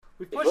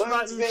We The push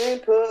button's buttons. been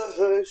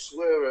pushed.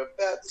 We're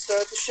about to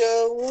start the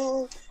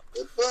show.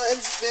 The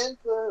button's been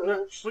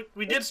pushed.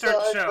 We did start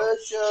the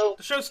show.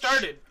 The show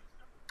started.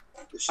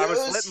 The show I was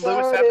letting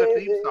started. Lewis have the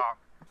theme song.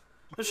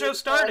 The show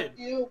started.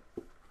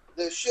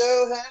 The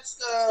show has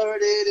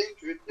started.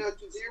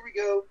 Introductions. Here we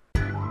go.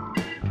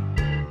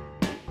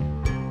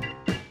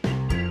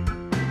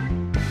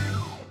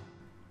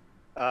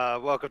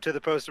 Welcome to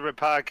the Poster Rip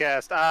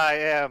Podcast. I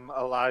am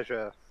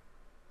Elijah.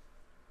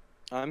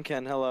 I'm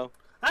Ken. Hello.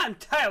 I'm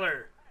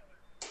Tyler.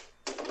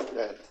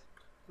 Yeah.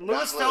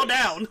 Lewis fell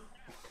down.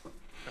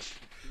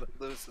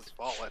 Lewis has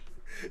fallen.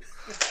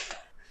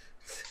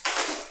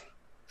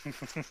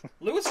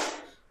 Lewis?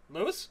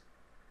 Lewis?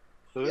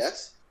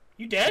 Yes?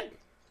 You dead?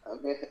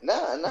 No.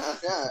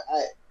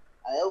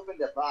 I opened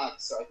the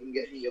box so I can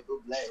get me a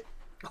buble.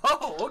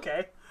 Oh,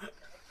 okay.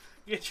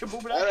 Get your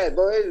boob out. All right,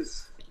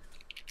 boys.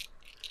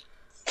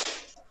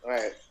 All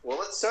right. Well,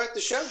 let's start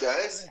the show,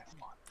 guys.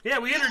 Yeah,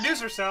 we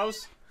introduce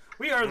ourselves.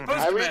 We are the I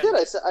Poster already Men.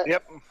 did.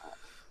 Yep.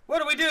 What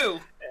do we do?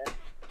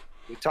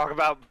 We talk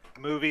about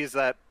movies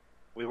that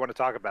we want to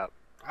talk about.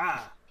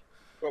 Ah.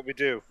 What we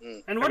do.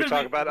 And And what we did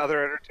talk we... about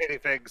other entertaining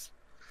things.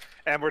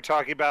 And we're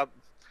talking about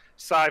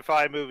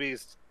sci-fi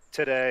movies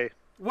today.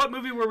 What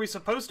movie were we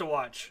supposed to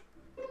watch?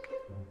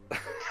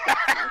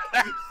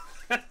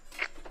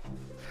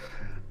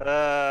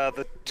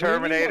 The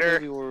Terminator.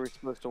 What movie were we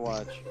supposed to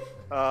watch?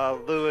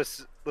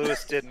 Lewis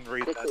didn't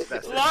read that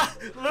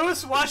message.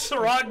 Lewis watched the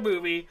wrong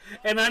movie,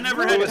 and I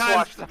never had Lewis time.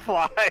 watched The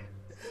Fly.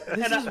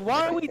 This is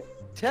why we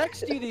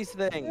text you these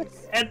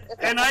things. And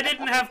I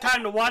didn't have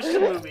time to watch the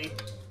movie.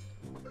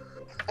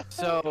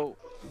 So,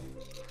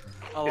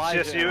 Elijah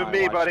It's just you and I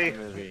me, watched buddy. the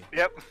movie.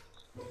 Yep.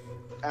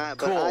 But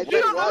Cool. I You did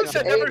You don't know watch Lewis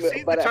had a never movie,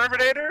 seen but The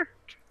Terminator?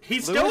 He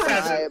still Lewis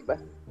hasn't.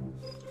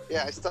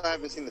 Yeah, I still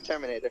haven't seen the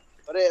Terminator,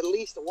 but I at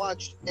least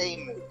watched a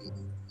movie.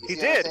 You He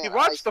see what I'm did. saying? He I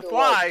watched The still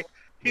Fly.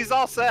 He's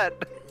all set.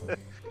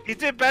 He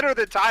did better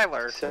than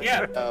Tyler.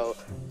 Yeah. So,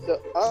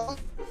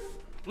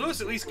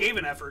 Lewis at least gave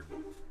an effort.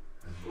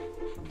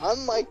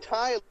 unlike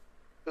Tyler,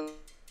 Who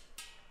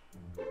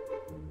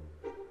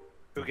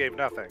gave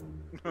nothing.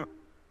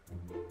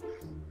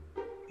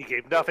 He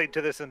gave nothing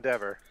to this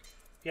endeavor.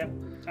 Yep.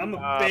 I'm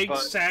a big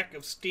but- sack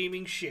of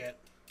steaming shit.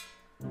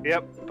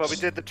 Yep, but we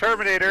did the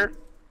Terminator.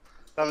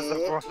 That was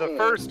the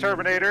first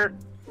Terminator,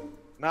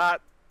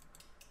 not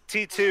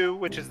T2,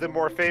 which is the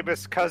more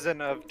famous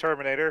cousin of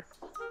Terminator,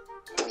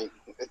 I mean,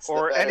 it's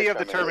or the better any of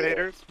the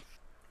Terminator.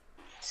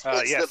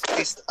 Terminators. It's Yes, the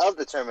best of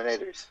the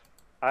Terminators.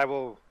 I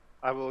will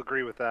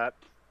agree with that.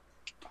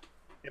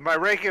 In my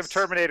ranking of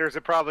Terminators,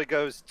 it probably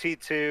goes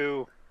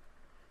T2.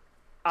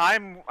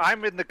 I'm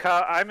in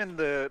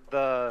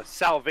the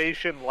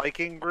Salvation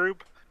liking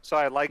group, so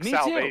I like Me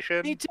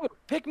Salvation. too. Me too.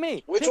 Pick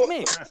me. Which Pick one?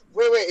 me.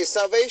 Wait, is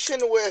Salvation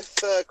with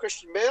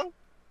Christian Bale?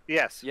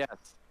 Yes. Yes.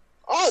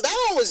 Oh,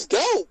 that one was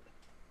dope.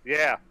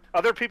 Yeah.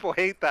 Other people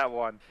hate that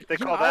one. They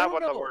Yeah, call I that don't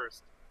one the know.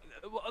 worst.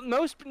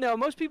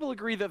 Most people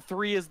agree that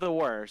 3 is the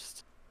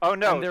worst. Oh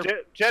no, And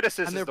they're- Genesis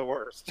and is they're- the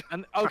worst.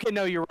 And okay,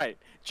 no, you're right.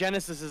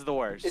 Genesis is the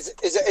worst. Is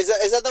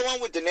that the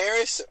one with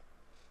Daenerys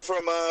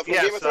from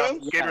Yes, Game of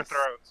Thrones? Game of Yes.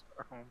 Thrones.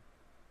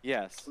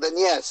 Yes. Then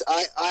yes,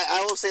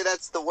 I will say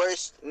that's the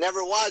worst.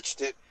 Never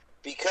watched it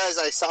because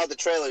I saw the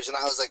trailers and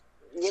I was like,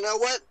 you know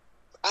what?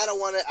 I don't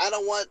want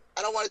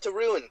it to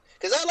ruin,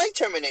 because I like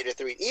Terminator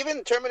 3.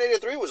 Even Terminator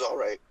 3 was all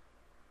right.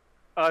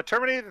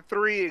 Terminator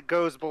 3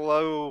 goes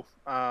below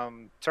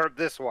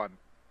this one,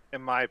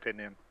 in my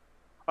opinion.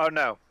 Oh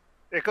no,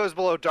 it goes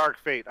below Dark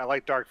Fate. I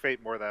like Dark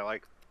Fate more than I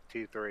like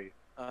T3.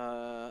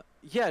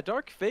 Yeah,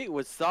 Dark Fate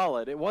was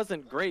solid. It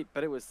wasn't great,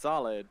 but it was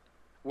solid.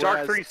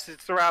 Dark 3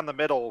 sits around the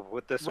middle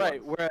with this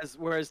right, one.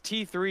 whereas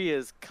T3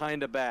 is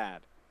kind of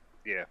bad.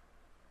 Yeah.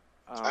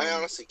 I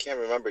honestly can't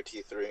remember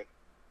T3.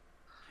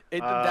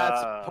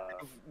 That's part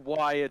of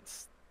why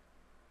it's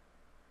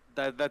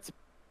that's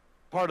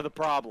part of the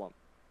problem.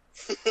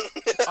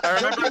 I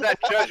remember that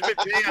Judgment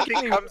Day. I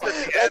think comes at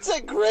the end.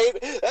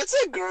 That's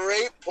a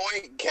great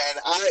point, Ken.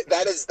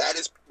 That is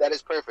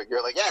perfect.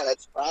 You're like, yeah,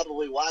 that's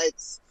probably why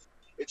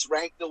it's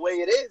ranked the way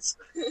it is.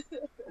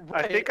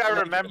 I think I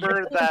Like, remember you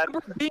don't that.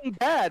 remember being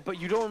bad,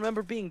 but you don't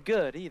remember being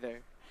good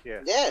either.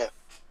 Yeah. Yeah.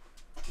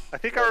 I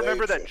think I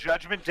remember that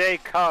Judgment Day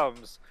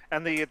comes,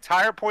 and the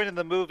entire point of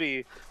the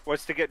movie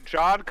was to get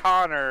John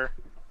Connor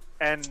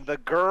and the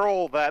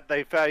girl that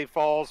he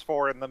falls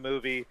for in the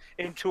movie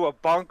into a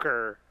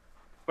bunker,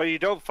 but you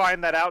don't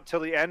find that out till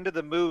the end of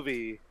the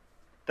movie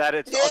that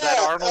it's that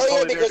Arnold's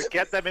only there to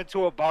get them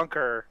into a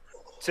bunker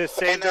to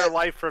save their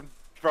life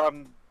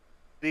from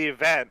the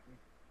event.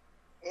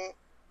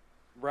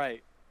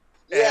 Right.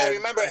 Yeah, I And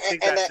remember, I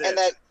think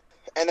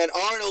and then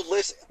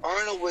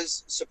Arnold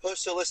was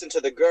supposed to listen to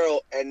the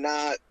girl and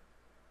not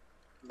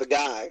the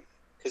guy,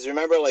 because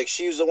remember, like,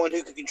 she was the one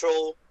who could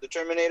control the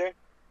Terminator.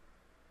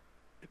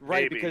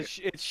 Right, Maybe. because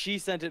she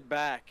sent it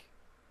back.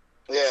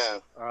 Yeah.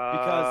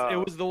 Because it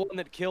was the one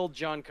that killed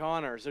John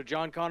Connor, so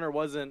John Connor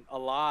wasn't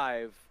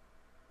alive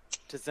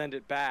to send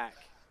it back.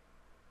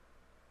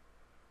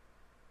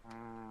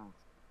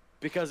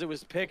 Because it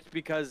was picked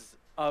because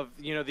of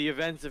the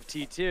events of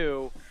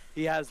T2,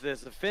 he has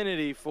this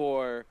affinity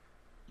for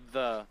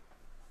the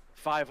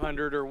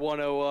 500 or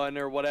 101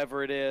 or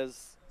whatever it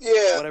is.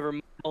 Yeah. Whatever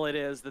model it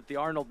is that the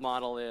Arnold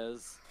model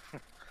is.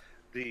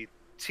 The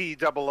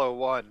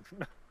T001,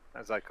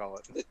 as I call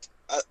it.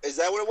 Is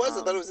that what it was?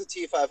 I thought it was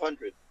the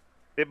T500.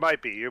 It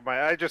might be. You might.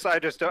 I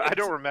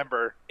don't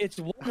remember. It's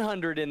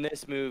 100 in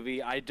this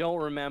movie. I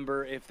don't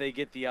remember if they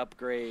get the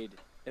upgrade.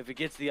 If it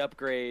gets the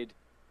upgrade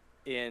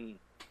in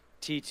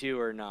T2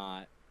 or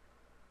not.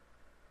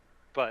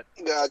 But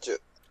gotcha.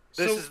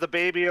 This is the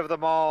baby of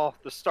them all,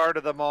 the start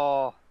of them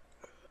all,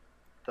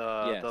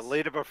 the Yes.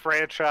 lead of a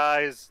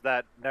franchise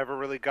that never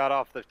really got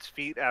off its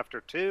feet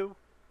after 2.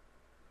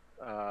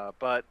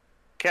 But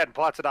Ken,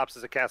 plot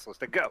synopsis and cast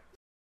list, and go.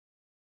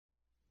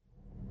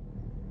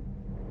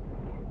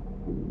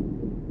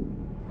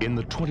 In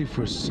the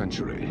 21st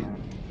century,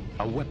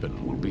 a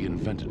weapon will be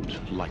invented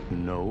like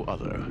no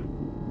other.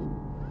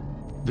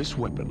 This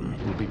weapon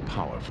will be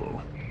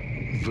powerful,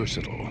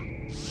 versatile,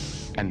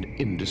 and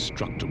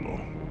indestructible.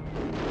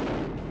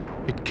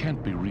 It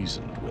can't be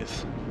reasoned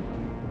with.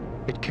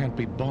 It can't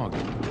be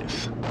bargained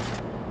with.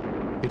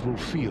 It will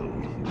feel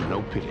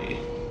no pity,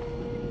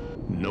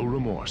 no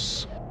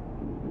remorse,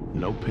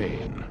 no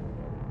pain,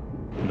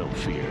 no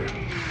fear.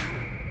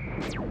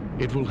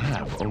 It will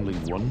have only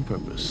one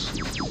purpose: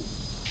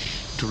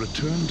 to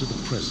return to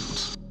the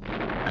present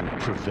and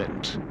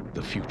prevent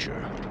the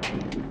future.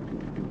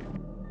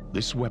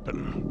 This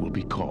weapon will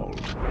be called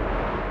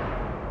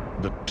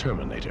the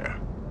Terminator.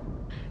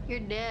 You're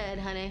dead,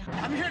 honey.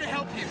 I'm here to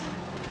help you.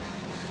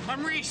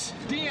 I'm Reese,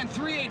 DN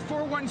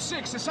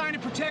 38416, assigned to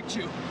protect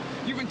you.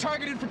 You've been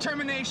targeted for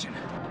termination.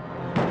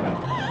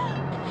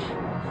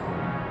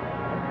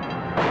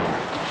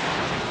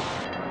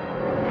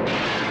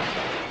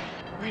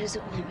 Where does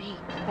it want me?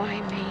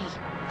 Why me?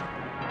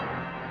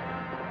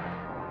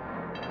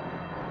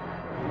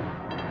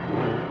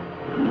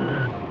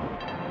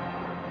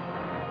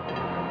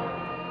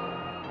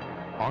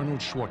 Arnold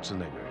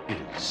Schwarzenegger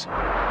is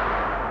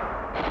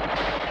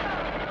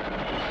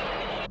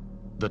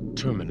the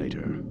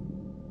Terminator.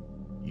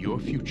 Your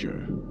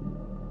future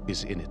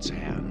is in its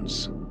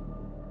hands.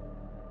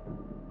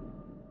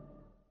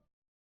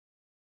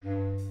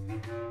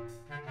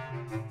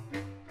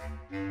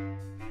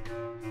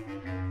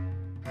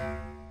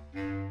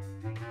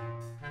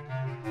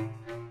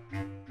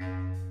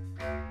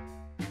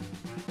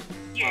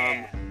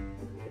 Yeah.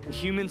 A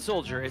human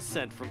soldier is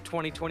sent from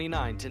 2029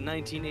 to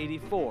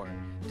 1984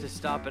 to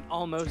stop an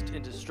almost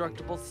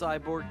indestructible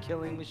cyborg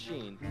killing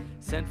machine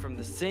sent from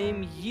the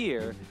same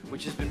year,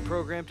 which has been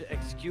programmed to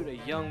execute a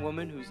young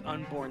woman whose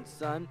unborn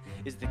son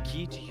is the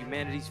key to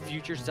humanity's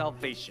future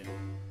salvation.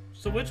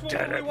 So which one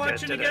were we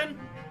watching again?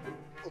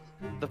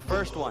 The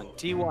first one,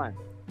 T1.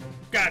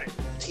 Got it.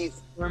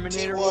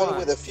 Terminator T1 1.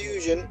 with a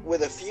fusion,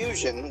 with a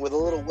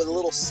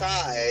little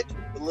side,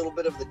 with a little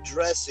bit of the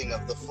dressing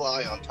of the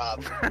fly on top.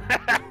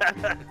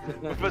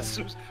 with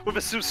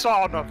a Susan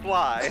on a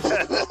fly.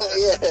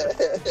 Yeah.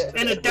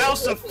 And a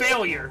douse of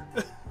failure.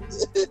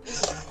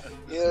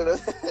 You know.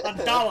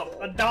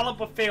 A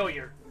dollop of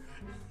failure.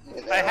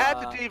 You know? I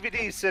had the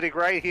DVD sitting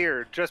right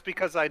here just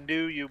because I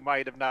knew you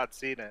might have not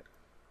seen it.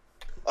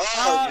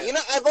 Oh, you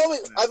know, I've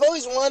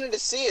always wanted to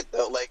see it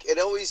though. Like it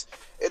always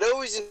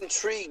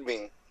intrigued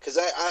me because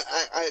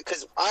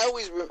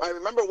I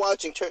remember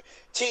watching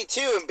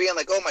T2 and being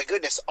like, oh my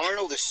goodness,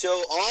 Arnold is so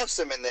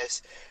awesome in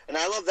this, and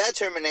I love that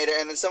Terminator.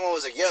 And then someone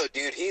was like, yo,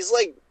 dude, he's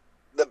like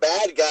the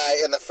bad guy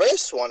in the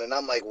first one, and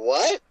I'm like,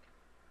 what?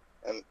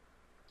 And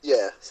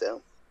yeah,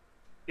 so.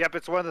 Yep,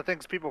 it's one of the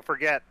things people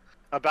forget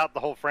about the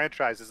whole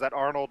franchise is that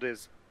Arnold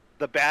is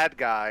the bad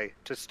guy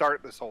to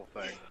start this whole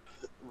thing.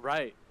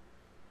 Right.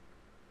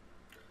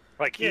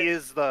 Like he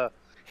is the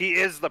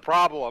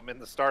problem in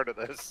the start of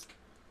this.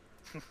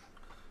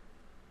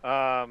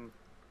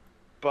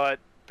 But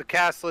the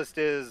cast list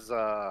is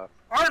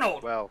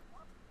Arnold. well,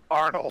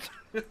 Arnold.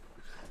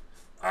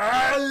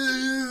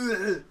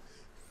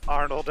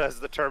 Arnold as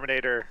the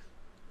Terminator.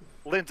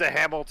 Linda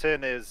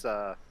Hamilton is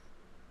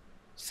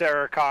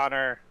Sarah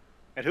Connor,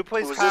 and who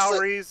plays Was Kyle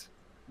this Reese?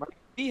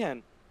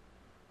 Behan.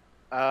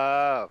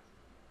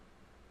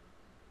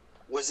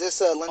 Was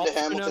this Linda Also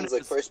Hamilton's known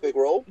like as- first big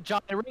role?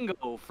 Johnny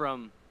Ringo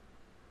from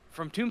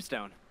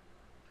Tombstone.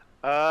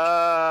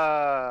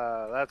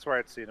 That's where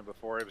I'd seen him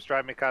before. It was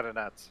driving me kind of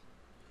nuts.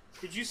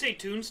 Did you say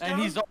Tombstone?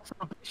 And he's also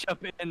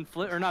Bishop in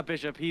or not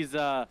Bishop. He's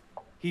in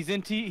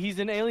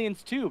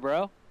Aliens 2,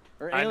 bro.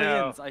 Or I know.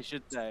 Aliens, I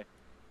should say.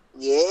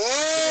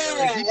 Yeah,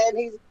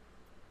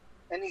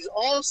 and he's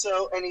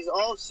also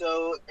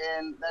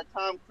in that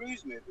Tom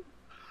Cruise movie.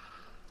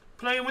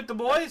 Playing with the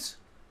boys?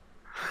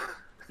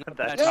 Not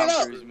That- that No, Tom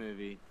no. Cruise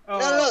movie. Oh,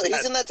 No,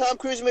 he's in that Tom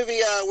Cruise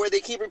movie where they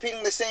keep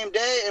repeating the same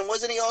day. And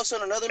wasn't he also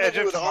in another Edge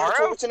movie of with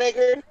Arnold Tomorrow?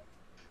 Schwarzenegger?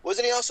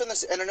 Wasn't he also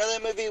in another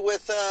movie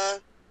with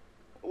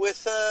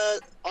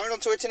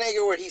Arnold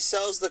Schwarzenegger where he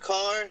sells the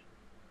car?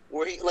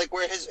 Where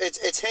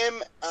it's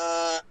him.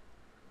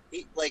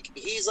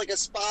 He's like a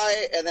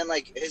spy, and then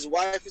like his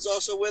wife is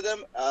also with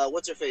him.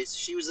 What's her face?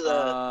 She was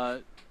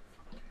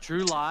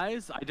True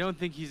Lies? I don't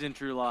think he's in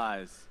True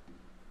Lies.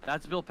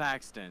 That's Bill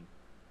Paxton.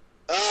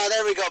 Oh,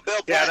 there we go. Bill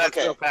Paxton. Yeah, that's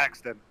okay. Bill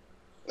Paxton.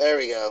 There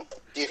we go.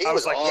 Dude, he I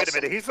was like, awesome. wait a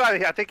minute. He's not.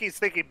 I think he's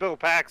thinking Bill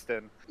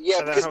Paxton. Yeah,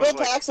 And then because I was Bill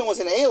like, Paxton was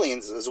in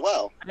Aliens as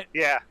well.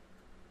 Yes.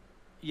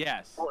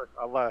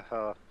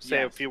 I'll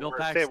say Yes, a few Bill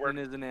words. Say a Paxton word.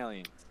 is an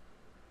alien.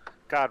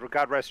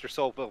 God rest your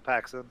soul, Bill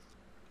Paxton.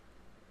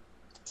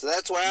 So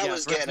that's where I Yeah,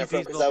 was rest getting in it from,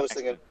 peace, because Bill I was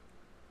Paxton. thinking,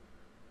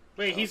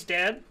 Wait, he's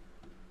dead?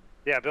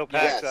 Yeah, Bill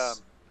yes.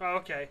 Paxton. Oh,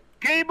 okay.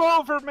 Game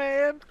over,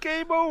 man.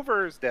 Game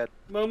over is dead.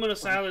 Moment of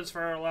silence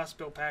for our last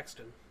Bill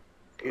Paxton.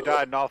 He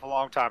died an awful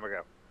long time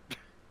ago.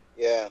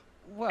 Yeah.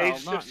 Well,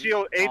 Agents of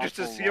S.H.I.E.L.D. Agents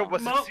of awful S.H.I.E.L.D.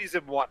 was in Mo-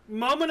 season 1.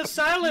 Moment of A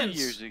silence!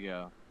 few years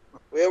ago.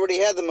 We already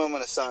had the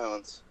moment of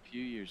silence. A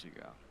few years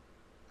ago.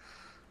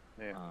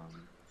 Yeah.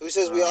 Who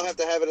says we all have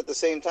to have it at the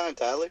same time,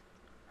 Tyler?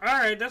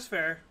 Alright, that's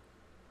fair.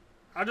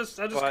 I'll just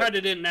cut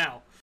it in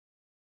now.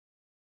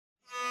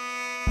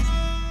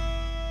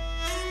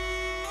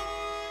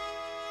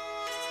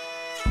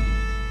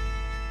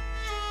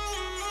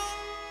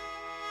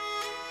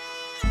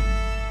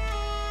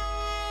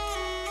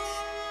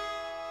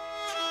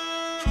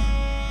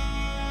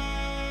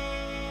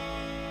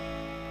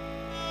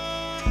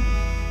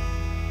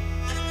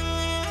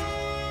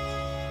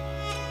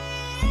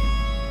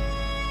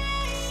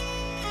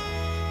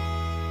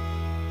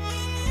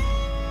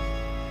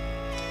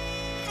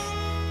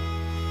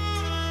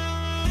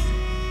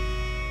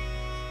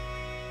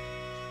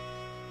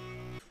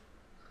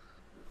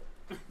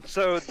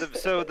 So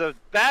the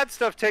bad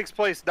stuff takes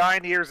place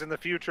 9 years in the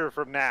future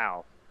from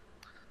now.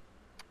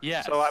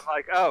 Yes. So I'm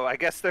like, oh, I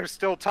guess there's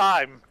still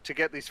time to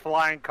get these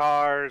flying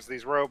cars,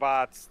 these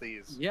robots,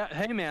 these. Yeah,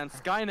 hey man,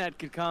 Skynet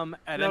could come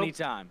at Nope. any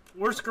time.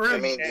 We're screwed. I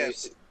mean, Yeah.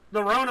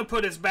 The Rona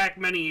put us back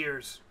many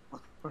years.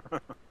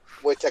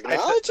 with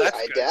technology, that's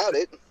I good. doubt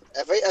it.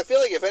 I feel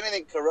like if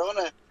anything,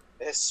 Corona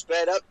has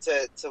sped up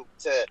to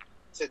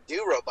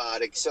do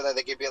robotics so that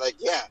they could be like,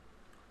 yeah,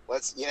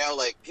 let's,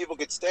 like people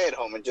could stay at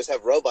home and just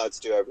have robots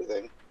do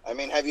everything. I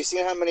mean, have you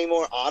seen how many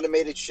more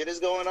automated shit is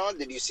going on?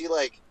 Did you see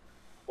like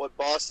what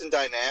Boston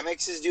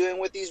Dynamics is doing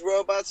with these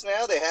robots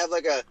now? They have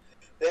like a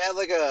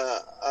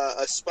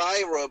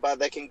spy robot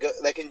that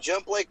can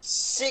jump like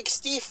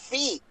 60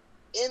 feet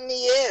in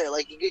the air.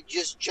 Like you could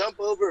just jump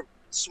over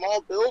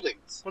small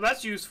buildings. Well,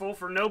 that's useful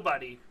for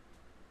nobody.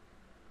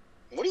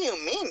 What do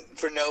you mean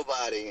for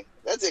nobody?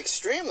 That's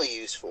extremely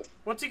useful.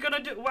 What's he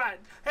gonna do? What?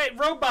 Hey,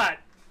 robot!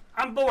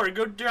 I'm bored.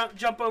 Go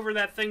jump over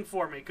that thing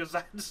for me, because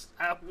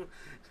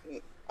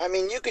I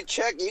mean, you could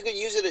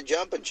use it to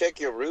jump and check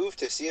your roof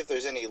to see if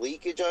there's any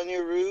leakage on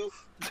your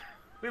roof.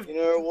 we've,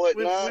 Or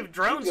whatnot. we've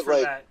drones You could, for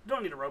like, that. You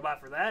don't need a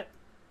robot for that.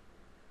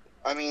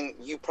 I mean,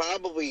 you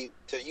probably,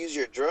 to use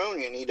your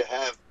drone, you need to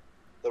have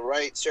the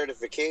right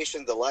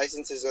certification, the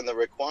licenses, and the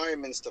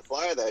requirements to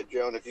fly that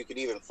drone. If you could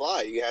even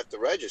fly, you have to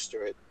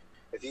register it.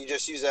 If you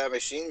just use that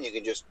machine, you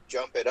can just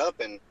jump it up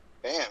and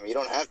bam, you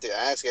don't have to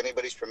ask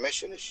anybody's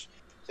permission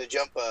to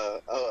jump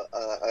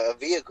a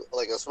vehicle,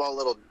 like a small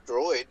little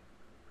droid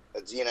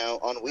that's,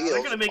 on wheels.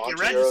 They're gonna make you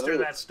onto your own register roof.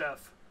 that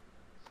stuff.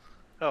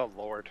 Oh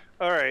Lord!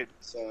 All right,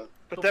 So,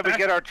 but then we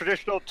get our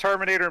traditional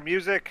Terminator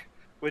music,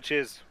 which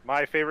is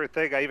my favorite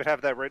thing. I even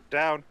have that written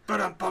down.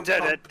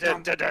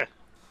 Da-da-da-da-da-da.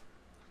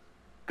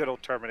 Good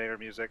old Terminator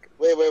music.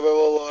 wait,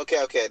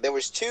 okay. There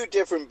was two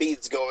different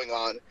beats going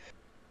on.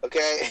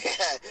 Okay,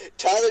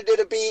 Tyler did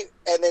a beat,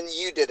 and then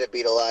you did a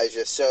beat,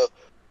 Elijah. So,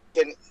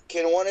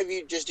 can one of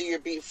you just do your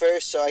beat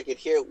first, so I could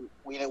hear,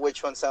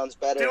 which one sounds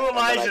better? Do and then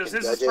I Elijah's. can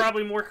This is judge it?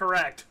 probably more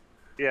correct.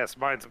 Yes,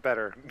 mine's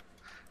better.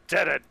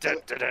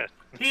 Da-da-da-da-da.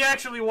 He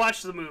actually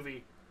watched the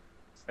movie.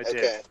 I did.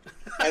 Okay.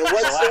 And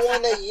what's the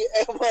one that you?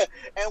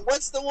 And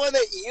what's the one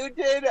that you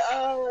did,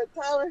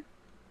 Tyler?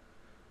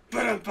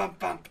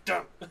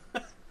 Ba-dum-bum-bum-dum.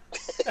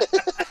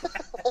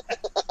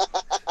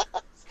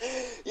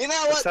 You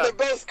know what? They're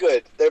both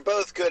good. They're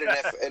both good.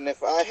 And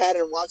if I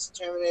hadn't watched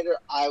Terminator,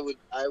 I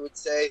would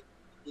say,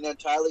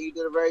 Tyler, you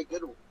did a very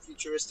good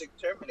futuristic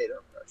Terminator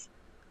impression.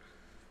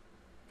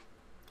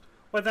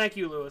 Well, thank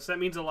you, Lewis. That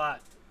means a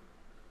lot.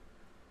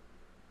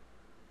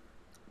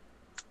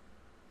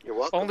 You're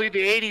welcome. Only the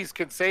 80s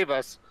can save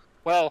us.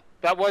 Well,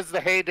 that was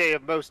the heyday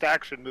of most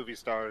action movie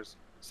stars.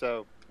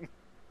 So,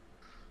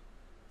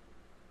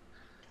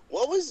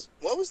 What was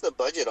the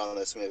budget on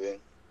this movie?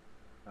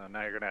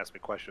 now you're gonna ask me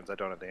questions I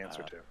don't have the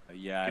answer to.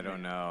 Yeah, I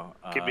don't know.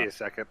 Give me a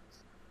second.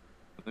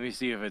 Let me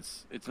see if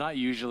it's not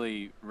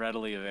usually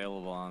readily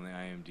available on the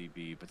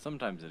IMDb, but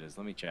sometimes it is.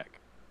 Let me check.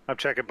 I'm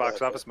checking Box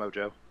Yeah, Office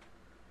Mojo.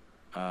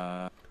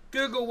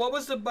 Google, what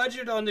was the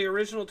budget on the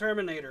original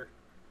Terminator?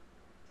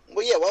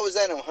 Well, yeah. What was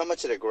that? And how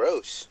much did it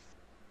gross?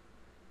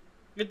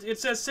 It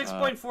says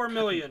 6.4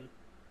 million.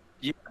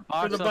 Yeah,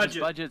 box the office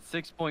budget. budget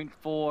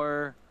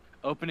 6.4.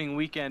 Opening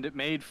weekend it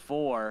made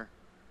 4.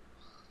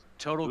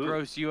 Total Ooh.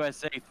 gross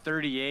USA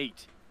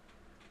 38.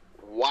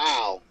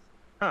 Wow.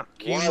 Huh.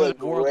 Cumulative What a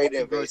great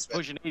worldwide gross investment.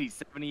 pushing 80,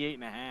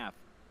 78.5.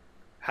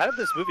 How did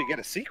this movie get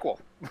a sequel?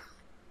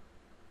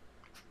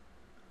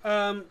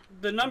 The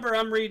number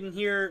I'm reading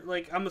here,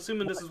 like, I'm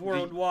assuming this is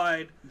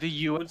worldwide. The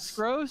US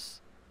gross?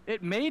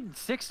 It made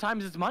 6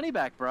 times its money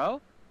back, bro.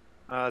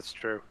 That's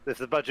true. If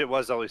the budget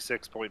was only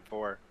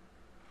 6.4.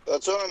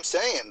 That's what I'm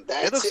saying.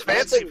 It looks That's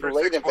fancy like for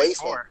blatant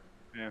investment. 6.4.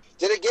 Yeah.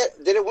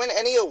 Did it win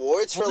any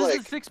awards Well, for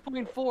this like? is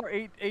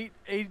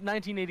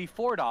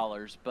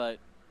 $1984, but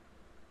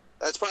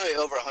That's probably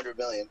over 100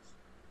 million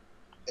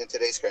in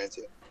today's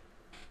currency.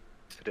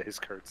 Today's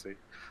currency.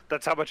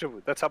 That's how much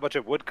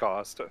it would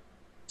cost.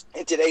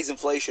 In today's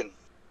inflation.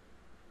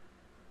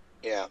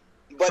 Yeah,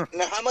 but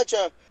now how much?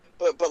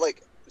 But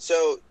like,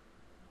 so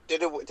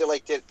did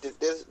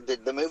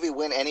the movie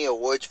win any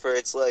awards for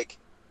its like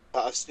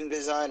costume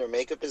design or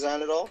makeup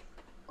design at all?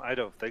 I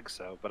don't think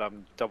so, but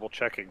I'm double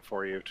checking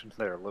for you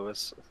there,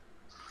 Lewis.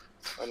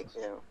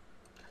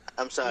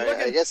 I'm sorry. Look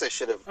at- I guess I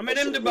should have. I'm in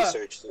IMDb.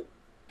 Researched it.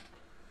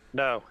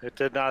 No, it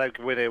did not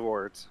win any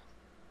awards.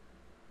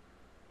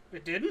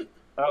 It didn't?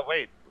 Oh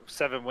wait,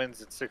 7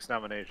 wins and 6 I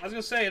nominations. was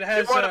gonna say it It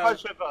has won a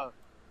bunch of.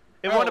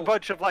 It won a oh.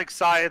 bunch of like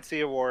science-y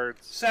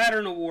awards.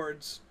 Saturn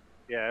Awards.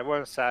 Yeah, it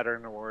won a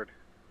Saturn award.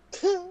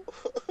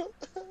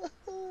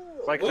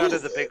 Like none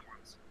of the big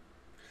ones.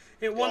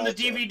 It won the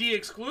Gotcha. DVD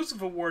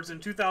exclusive awards in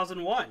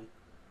 2001.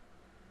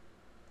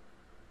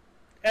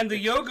 And the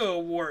Yoga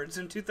Awards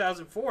in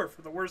 2004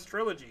 for the worst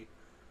trilogy.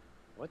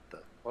 What the?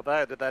 Well,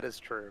 that is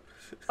true.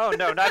 Oh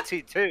no, not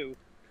T2.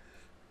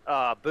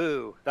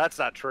 Boo. That's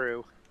not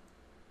true.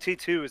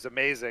 T2 is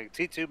amazing.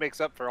 T2 makes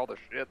up for all the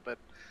shit that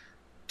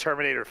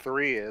Terminator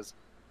 3 is.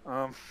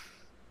 All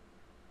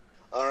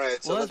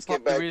right, so well, let's that's part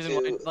get back of the reason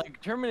to. why,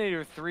 like,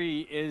 Terminator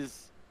 3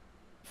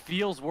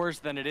 feels worse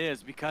than it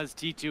is because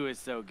T2 is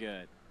so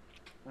good.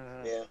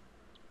 Yeah.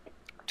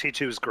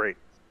 T2 is great.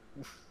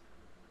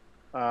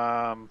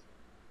 Enter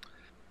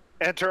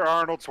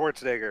Arnold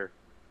Schwarzenegger,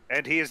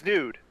 and he is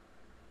nude,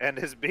 and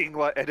is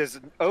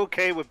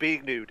okay with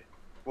being nude,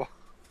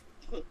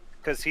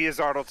 because he is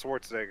Arnold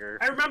Schwarzenegger.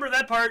 I remember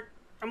that part.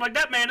 I'm like,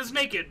 that man is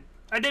naked.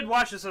 I did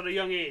watch this at a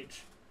young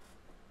age.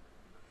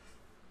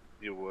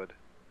 You would.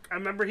 I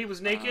remember he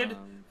was naked,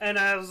 and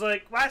I was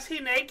like, why is he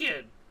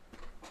naked?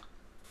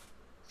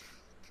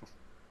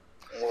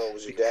 Well,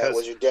 was your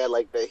Because- dad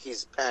like that?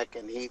 He's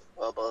packing heat,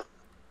 Bubba.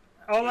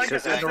 Oh, like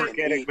Because I think,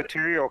 inorganic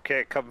material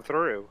can't come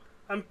through.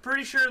 I'm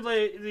pretty sure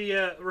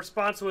the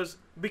response was,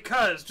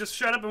 because, just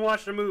shut up and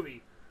watch the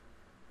movie.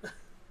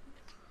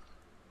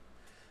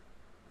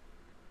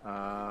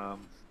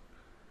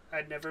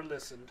 I'd never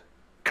listened.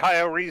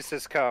 Kyle Reese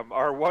has come,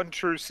 our one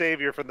true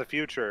savior from the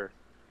future,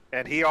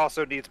 and he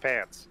also needs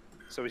pants,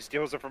 so he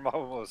steals it from a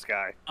homeless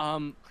guy.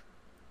 And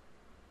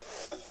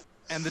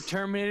the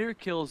Terminator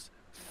kills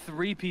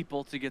 3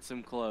 people to get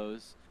some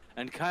clothes,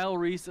 and Kyle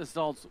Reese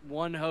assaults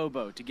 1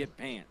 hobo to get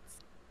pants.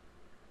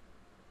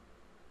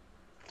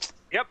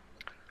 Yep.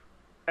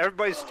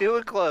 Everybody's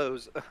stealing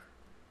clothes.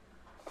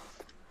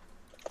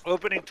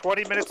 Opening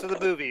 20 minutes of the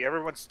movie,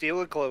 everyone's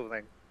stealing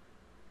clothing.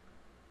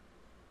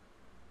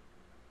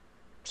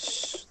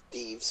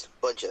 Thieves,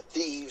 bunch of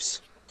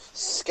thieves,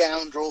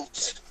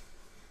 scoundrels.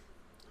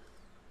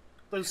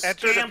 Those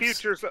Enter the scamps.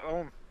 future's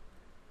own.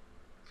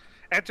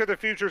 Enter the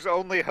future's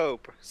only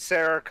hope,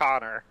 Sarah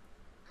Connor.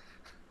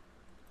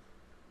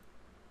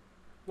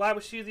 Why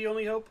was she the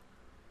only hope?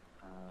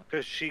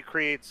 Because she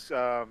creates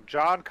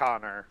John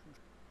Connor.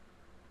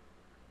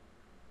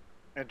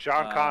 And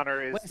John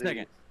Connor is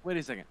Wait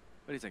a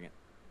second.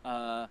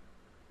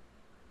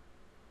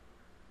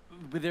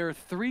 There are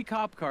 3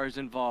 cop cars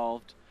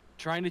involved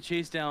trying to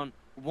chase down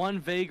 1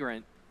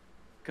 vagrant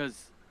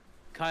because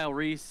Kyle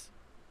Reese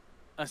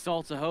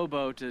assaults a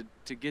hobo to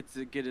get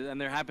it,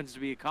 and there happens to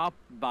be a cop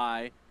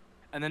by,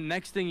 and then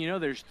next thing you know,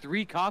 there's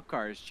 3 cop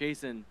cars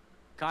chasing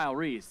Kyle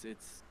Reese.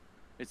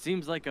 It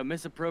seems like a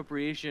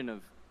misappropriation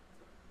of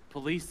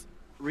police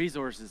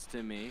resources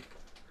to me.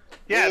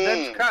 Yeah,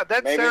 then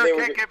Maybe Sarah they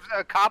were can't get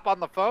a cop on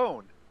the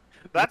phone.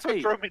 That's what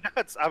Right. drove me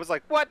nuts. I was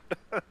like, what?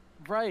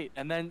 Right,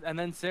 and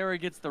then Sarah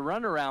gets the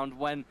runaround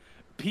when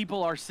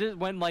people are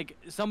when like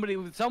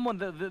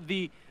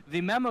the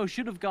memo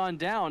should have gone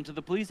down to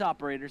the police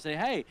operator, say,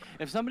 hey,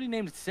 if somebody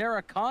named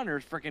Sarah Connor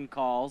frickin'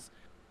 calls,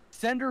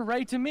 send her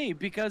right to me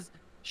because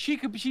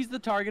she's the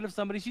target of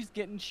somebody she's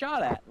getting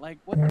shot at. Like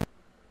what?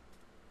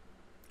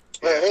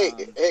 Hey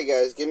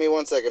guys, give me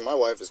 1 second. My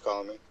wife is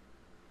calling me.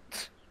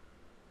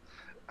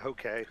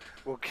 Okay,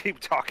 we'll keep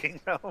talking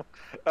now.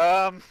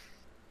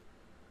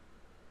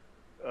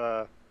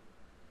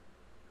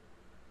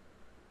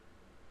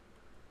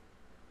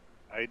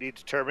 I need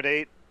to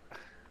terminate.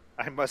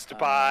 I must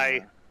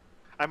buy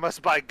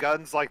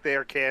guns like they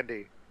are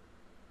candy.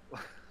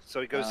 So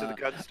he goes to the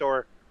gun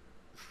store,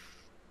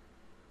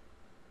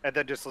 and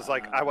then just was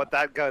like, I want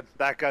that gun,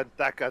 that gun,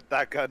 that gun,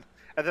 that gun,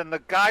 and then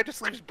the guy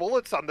just leaves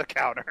bullets on the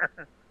counter.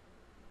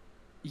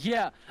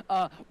 Yeah.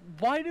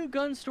 Why do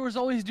gun stores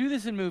always do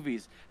this in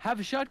movies? Have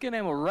a shotgun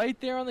ammo right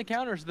there on the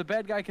counter so the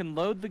bad guy can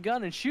load the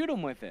gun and shoot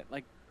him with it.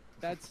 Like,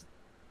 that's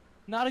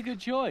not a good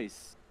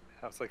choice.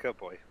 I was like, oh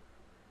boy.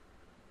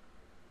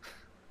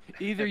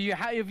 Either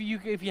if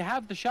you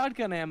have the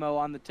shotgun ammo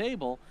on the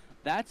table,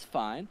 that's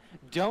fine.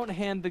 Don't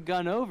hand the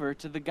gun over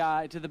to the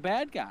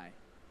bad guy.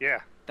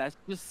 Yeah. That's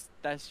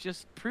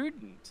just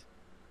prudent.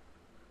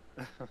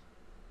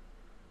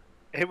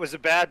 It was a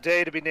bad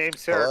day to be named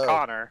Sarah Hello.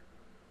 Connor.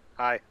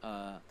 Hi.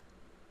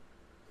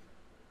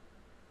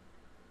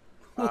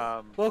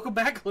 Welcome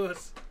back,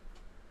 Lewis.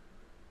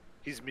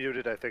 He's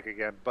muted, I think,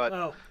 again. But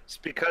Oh. it's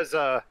because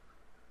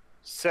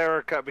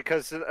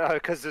because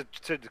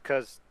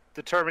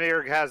the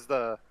Terminator has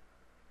the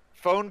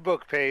phone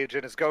book page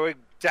and is going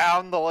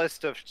down the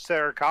list of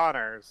Sarah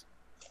Connors.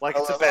 Like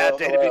it's a bad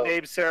day to be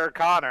named Sarah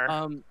Connor.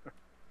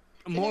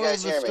 Moral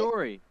of the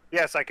story.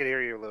 Yes, I can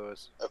hear you,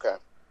 Lewis. Okay,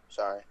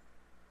 sorry.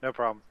 No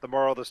problem. The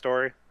moral of the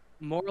story?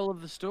 Moral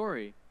of the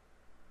story.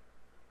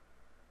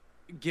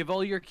 Give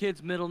all your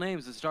kids middle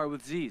names that start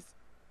with Z's.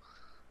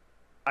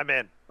 I'm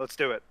in. Let's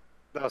do it.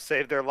 They'll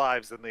save their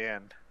lives in the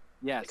end.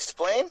 Yes.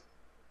 Explain?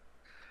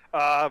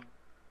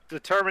 The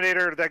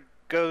Terminator that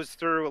goes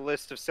through a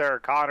list of Sarah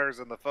Connors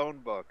in the phone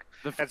book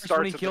The and first starts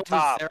one he at killed the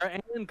top. was Sarah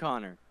and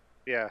Connor.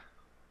 Yeah.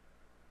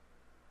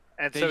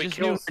 And They so he just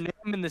kills. knew her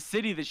name in the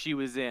city that she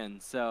was in,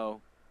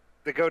 so...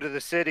 They go to the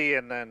city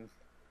and then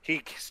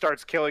he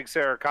starts killing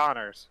Sarah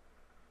Connors.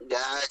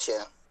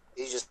 Gotcha.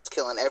 He's just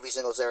killing every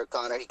single Sarah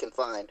Connor he can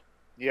find.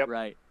 Yep.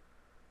 Right.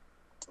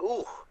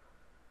 Ooh.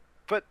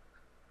 But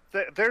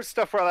there's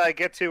stuff where I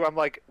get to, I'm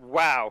like,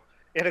 wow.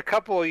 In a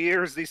couple of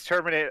years, these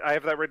Terminator. I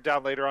have that written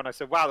down later on. I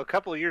said, wow, in a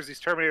couple of years, these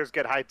Terminators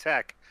get high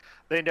tech.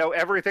 They know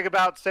everything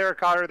about Sarah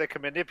Connor. They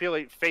can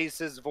manipulate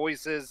faces,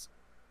 voices,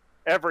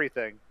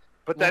 everything.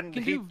 But Well, then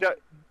they he can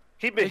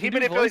do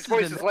manipulates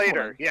voices in voices that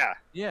later. one. Yeah.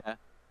 Yeah.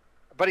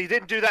 But he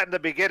didn't do that in the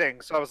beginning.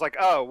 So I was like,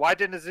 oh, why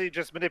didn't he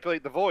just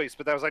manipulate the voice?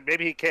 But I was like,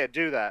 maybe he can't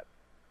do that.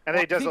 And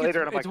then he does it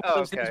later, and I'm like, one of oh,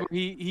 those things okay. where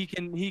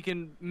he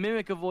can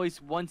mimic a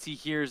voice once he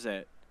hears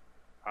it,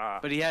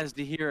 but he has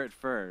to hear it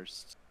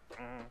first.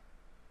 Mhm.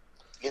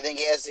 You think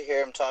he has to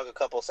hear him talk a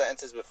couple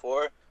sentences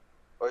before?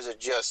 Or is it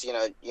just,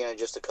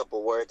 just a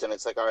couple words and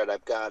it's like, all right,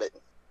 I've got it?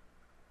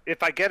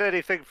 If I get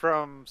anything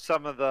from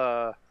some of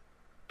the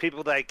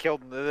people that I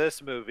killed in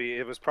this movie,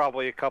 it was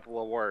probably a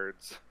couple of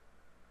words.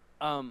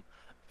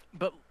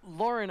 But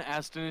Lauren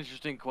asked an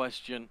interesting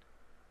question.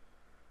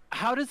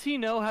 How does he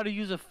know how to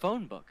use a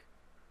phone book?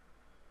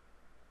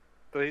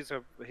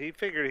 So he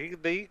figured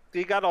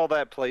he got all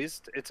that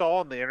placed. It's all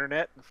on the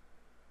internet.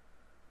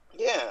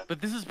 Yeah.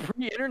 But this is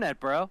pre-internet,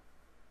 bro.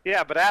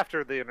 Yeah, but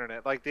after the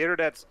internet, like the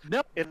internet's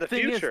No, in the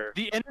thing future. Is,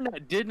 the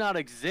internet did not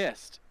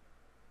exist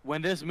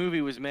when this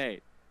movie was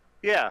made.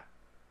 Yeah.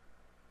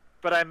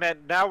 But I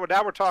meant now we're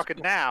talking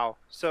now.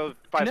 So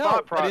by No, thought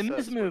but process, in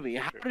this we're movie,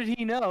 the how future. did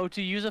he know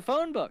to use a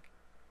phone book?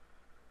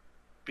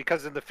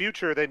 Because in the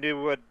future they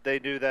knew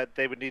that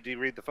they would need to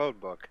read the phone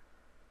book.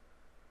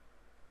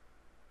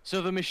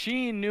 So the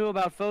machine knew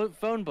about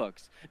phone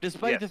books,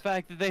 despite Yes. the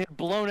fact that they had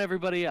blown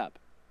everybody up.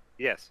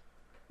 Yes.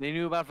 They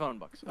knew about phone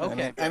books.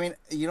 Okay. I mean,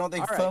 you don't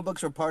think All phone right.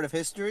 books were part of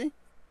history?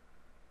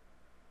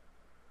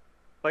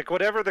 Like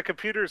whatever the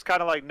computers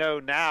kind of like know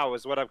now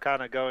is what I'm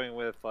kind of going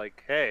with.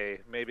 Like, hey,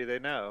 maybe they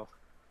know.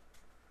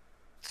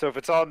 So if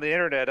it's on the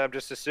internet, I'm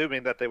just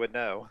assuming that they would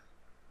know.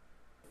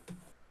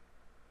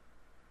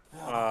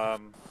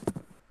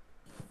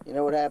 You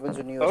know what happens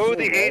when you Oh, assume,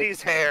 the right?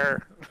 '80s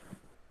hair.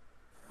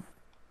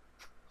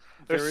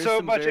 There There's is so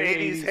some much very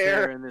 80s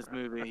hair. in this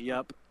movie.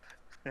 Yep.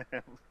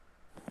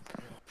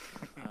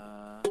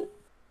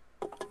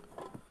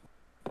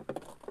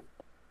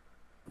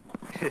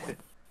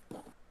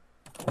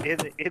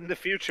 In the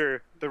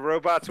future, the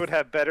robots would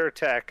have better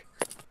tech.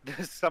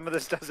 Some of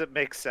this doesn't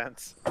make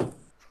sense.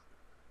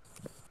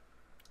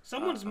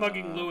 Someone's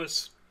mugging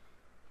Lewis.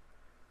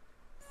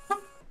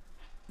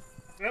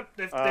 Yep,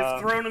 they've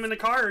thrown him in the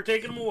car or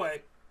taken him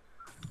away.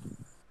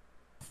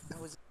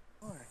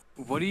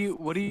 What do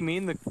you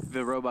mean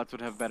the robots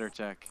would have better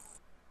tech?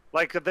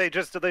 Like they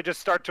just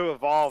start to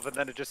evolve, and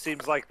then it just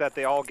seems like that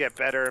they all get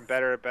better and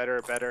better and better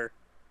and better.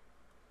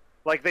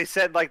 Like they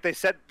said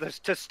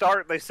to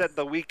start, they sent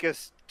the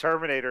weakest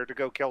Terminator to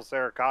go kill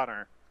Sarah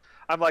Connor.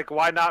 I'm like,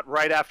 why not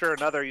right after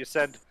another you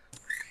send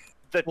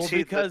the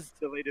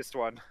the latest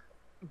one?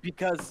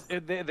 Because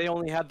they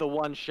only had the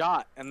one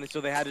shot, and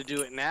so they had to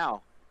do it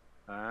now.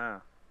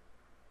 Ah.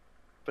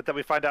 But then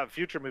we find out in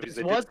future movies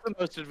This they was didn't.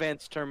 the most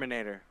advanced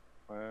Terminator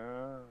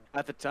Ah.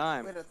 at the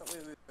time. Wait, wait.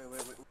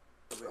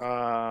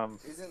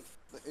 Isn't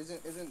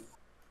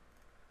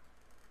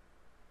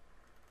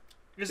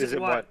Is it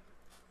what?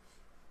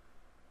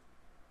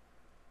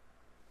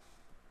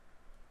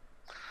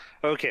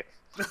 Okay.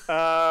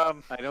 I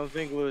don't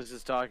think Lewis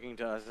is talking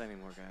to us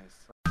anymore, guys.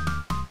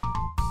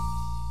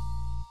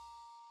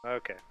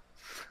 Okay.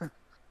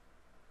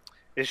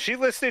 Is she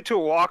listening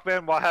to a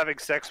Walkman while having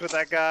sex with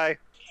that guy?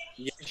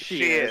 Yes,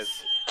 She is.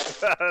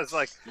 I was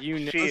like, You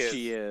know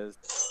she is.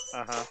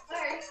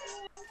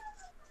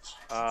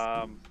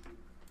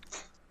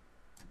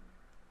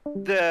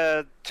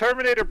 The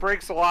Terminator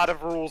breaks a lot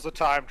of rules of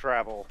time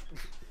travel.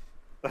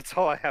 That's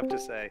all I have to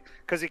say.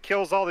 Because he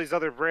kills all these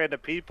other random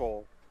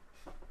people.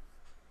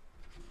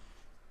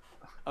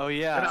 Oh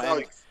yeah. And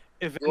and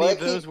if any of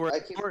those were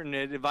important,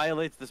 it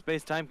violates the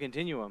space-time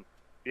continuum.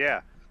 Yeah.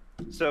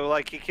 So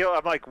like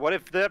I'm like, what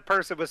if that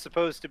person was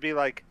supposed to be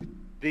like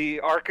the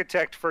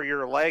architect for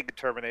your leg,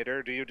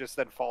 Terminator. Do you just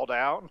then fall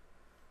down?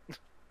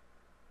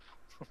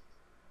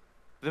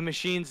 The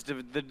machines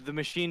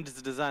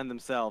design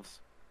themselves.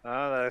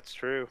 Oh, that's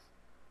true.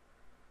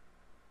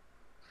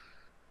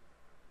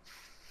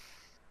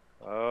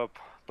 Oh,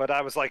 but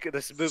I was like,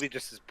 this movie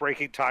just is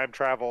breaking time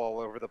travel all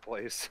over the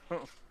place.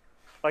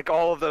 Like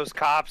all of those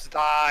cops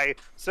die.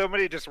 So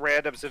many just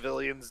random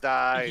civilians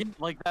die. Yeah,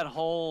 like that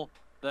whole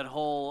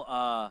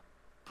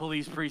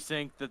police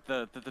precinct that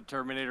the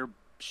Terminator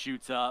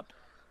shoots up.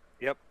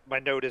 Yep, my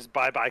note is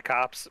bye bye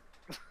cops.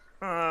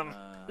 But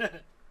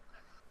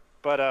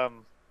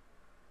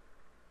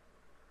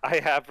I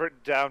have written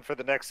down for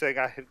the next thing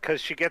because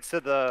she gets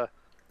to the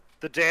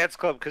dance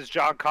club because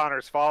John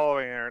Connor's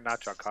following her.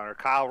 Not John Connor.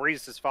 Kyle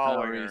Reese is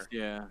following her.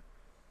 Yeah.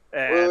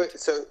 Wait, And wait,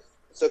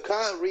 so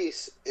Kyle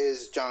Reese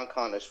is John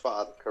Connor's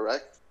father,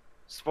 correct?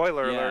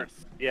 spoiler alert.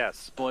 Yes.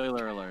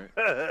 Spoiler alert.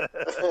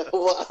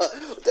 Well,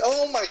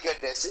 oh my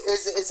goodness!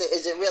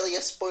 Is it really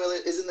a spoiler?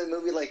 Isn't the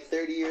movie like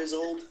 30 years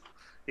old?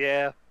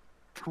 Yeah.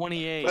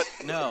 28.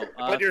 No,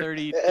 but you're-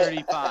 30,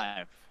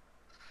 35.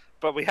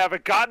 But we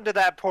haven't gotten to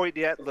that point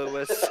yet,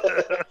 Lewis.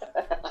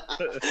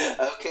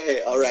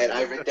 Okay, all right.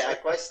 I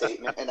redact my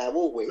statement, and I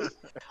will wait.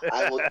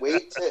 I will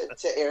wait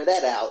to air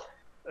that out.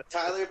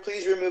 Tyler,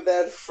 please remove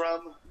that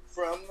from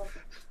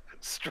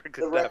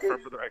Stricken The that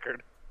record? from the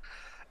record.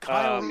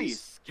 Kyle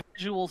Reese,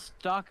 casual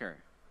stalker.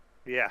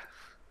 Yeah.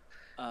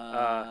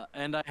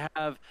 And I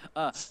have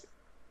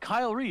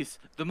Kyle Reese,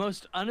 the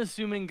most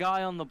unassuming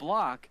guy on the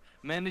block,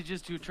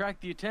 manages to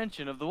attract the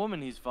attention of the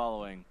woman he's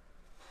following.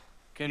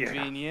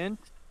 Convenient?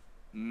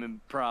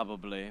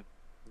 Probably.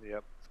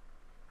 Yep.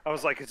 I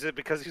was like, is it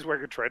because he's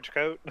wearing a trench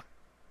coat?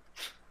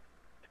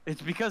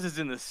 It's because it's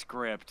in the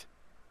script.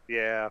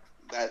 Yeah.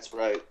 That's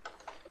right.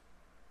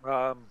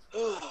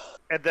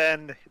 And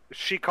then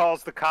she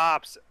calls the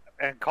cops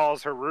and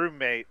calls her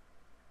roommate,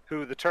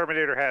 who the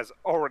Terminator has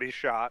already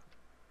shot.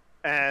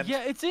 And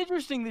Yeah, it's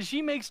interesting that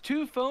she makes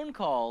 2 phone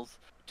calls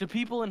to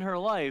people in her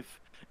life,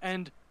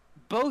 and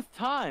both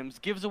times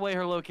gives away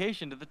her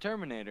location to the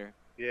Terminator.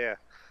 yeah.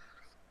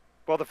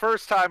 Well, the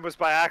first time was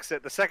by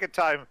accident. The second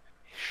time,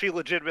 she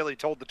legitimately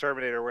told the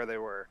Terminator where they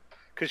were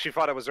because she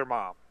thought it was her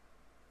mom.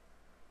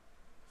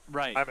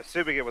 Right. I'm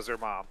assuming it was her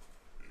mom.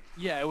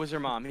 Yeah, it was her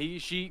mom. He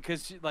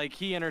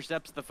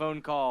intercepts the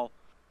phone call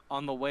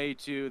on the way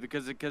to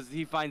because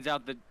he finds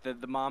out that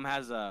the mom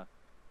has a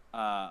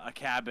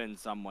cabin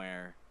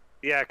somewhere.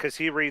 Yeah, because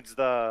he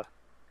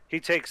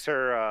takes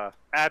her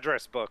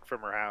address book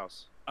from her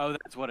house. Oh,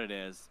 that's what it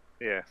is.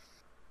 Yeah.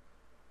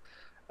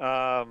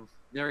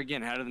 There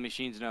again, how do the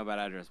machines know about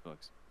address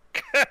books?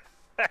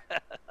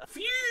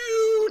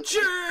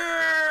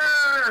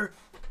 Future!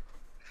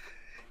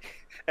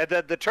 And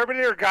then the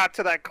Terminator got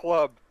to that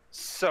club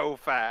so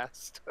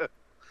fast.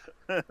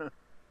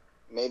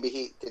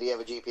 Maybe did he have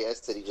a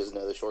GPS? Did he just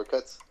know the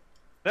shortcuts?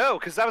 No,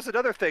 because that was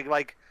another thing.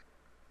 Like,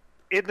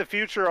 in the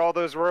future, all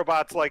those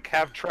robots like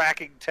have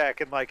tracking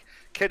tech and like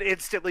can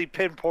instantly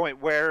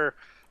pinpoint where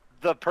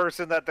the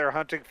person that they're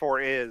hunting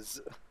for is.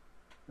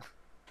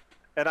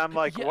 And I'm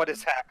like, Yeah. what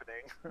is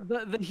happening?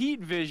 The heat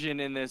vision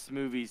in this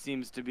movie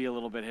seems to be a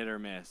little bit hit or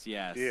miss.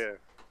 Yes. Yeah.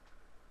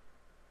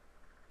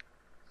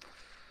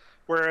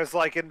 Whereas,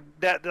 like in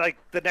that, like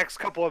the next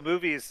couple of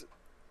movies,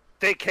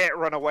 they can't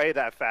run away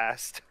that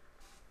fast.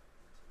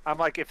 I'm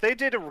like, if they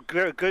did a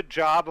good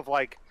job of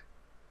like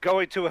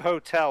going to a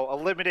hotel,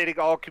 eliminating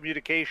all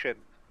communication,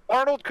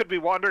 Arnold could be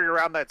wandering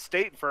around that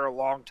state for a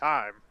long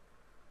time.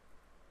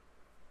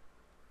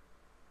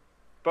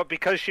 But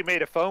because she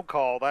made a phone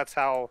call, that's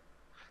how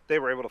they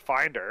were able to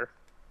find her.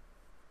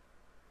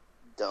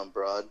 Dumb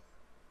broad.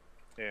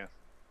 Yeah.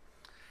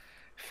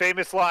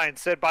 Famous line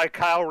said by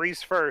Kyle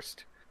Reese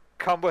first.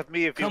 Come with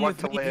me if you want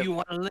to live. If you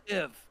want to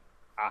live.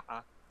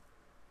 Uh-huh.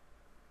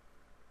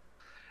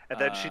 And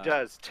then she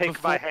does.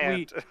 Take my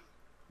hand.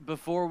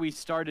 Before we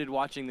started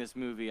watching this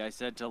movie, I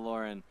said to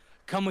Lauren,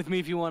 "Come with me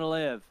if you want to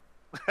live."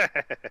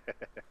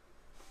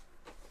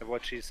 And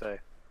what'd she say?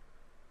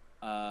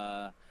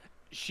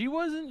 She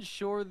wasn't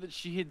sure that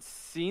she had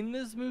seen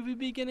this movie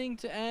beginning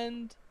to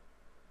end,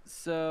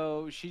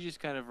 so she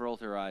just kind of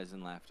rolled her eyes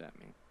and laughed at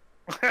me.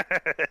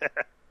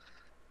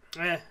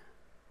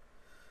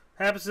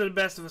 Happens to the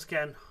best of us,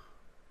 Ken.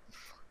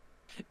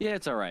 Yeah,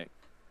 it's all right.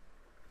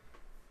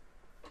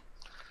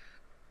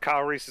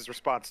 Kyle Reese's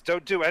response: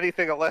 "Don't do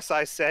anything unless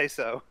I say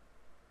so."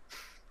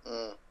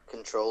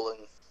 Controlling.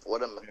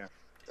 What a. Yeah.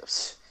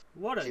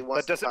 What She a...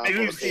 wants That doesn't to make you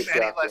combo seem stage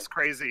any doctor. less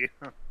crazy.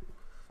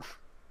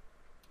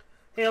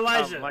 Hey,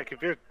 Elijah, Like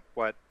if you're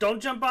what?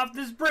 don't jump off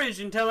this bridge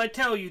until I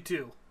tell you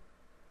to.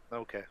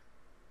 Okay.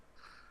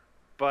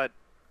 But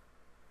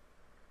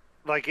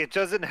like, it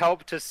doesn't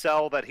help to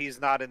sell that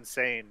he's not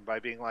insane by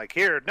being like,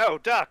 "Here, no,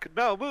 duck,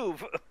 no,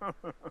 move."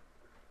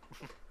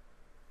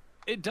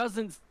 It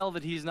doesn't sell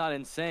that he's not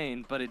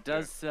insane, but it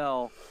does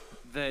sell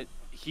that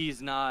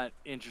he's not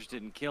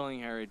interested in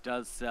killing her. It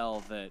does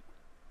sell that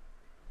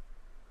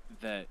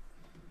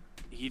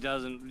he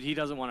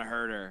doesn't want to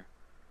hurt her.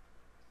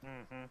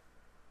 Mm-hmm.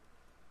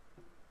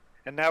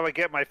 And now we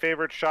get my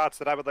favorite shots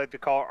that I would like to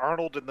call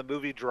Arnold in the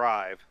movie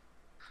Drive,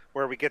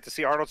 where we get to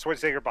see Arnold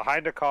Schwarzenegger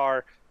behind a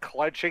car,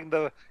 clenching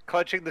the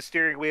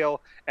steering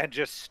wheel and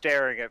just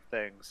staring at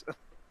things.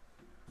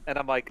 And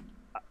I'm like,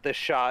 this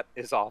shot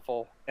is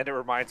awful, and it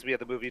reminds me of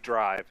the movie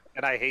Drive,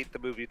 and I hate the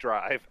movie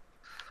Drive.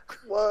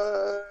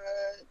 What?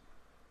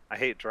 I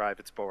hate Drive.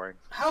 It's boring.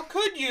 How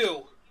could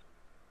you?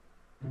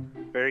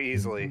 Very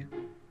easily.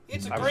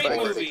 It's a I was great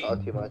like- movie.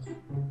 Talk too much.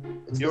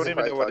 It's You don't 'cause they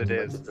even know what probably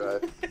it talk too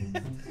much is. in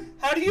Drive.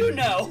 How do you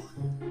know?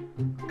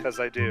 Because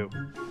I do.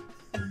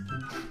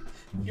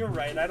 You're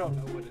right. I don't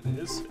know what it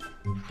is.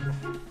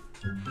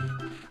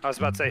 I was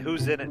about to say,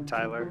 who's in it,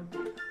 Tyler?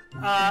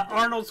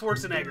 Arnold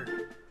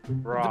Schwarzenegger.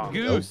 Wrong.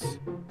 Goose.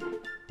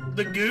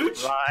 The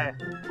Gooch?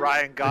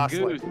 Ryan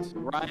Gosling. Goose.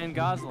 Ryan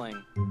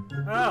Gosling.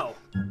 Oh.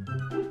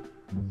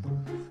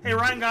 Hey,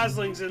 Ryan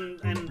Gosling's in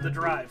The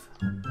Drive.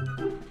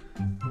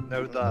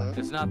 No, the.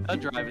 It's not The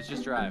Drive, it's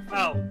just Drive.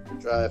 Oh.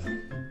 Drive.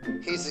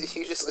 You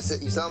just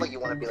listen. You sound like you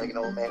want to be like an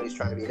old man who's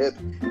trying to be hip.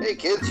 Hey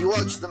kids, you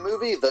watch the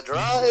movie The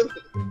Drive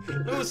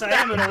Louis, I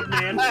am an old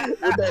man.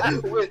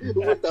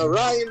 with the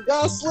Ryan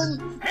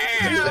Gosling.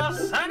 Hey,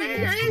 Sonny,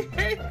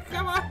 hey,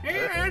 come on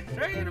here and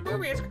show you the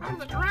movie. It's called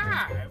The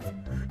Drive.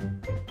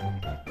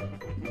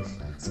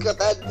 It's got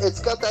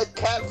that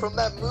cat from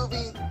that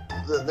movie,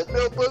 the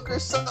Notebook or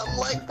something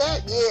like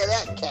that. Yeah,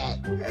 that cat.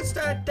 It's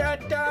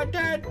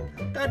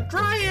the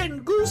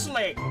Brian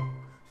Gooseling.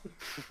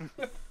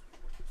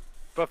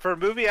 But for a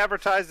movie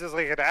advertised as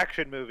like an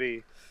action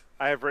movie,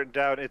 I have written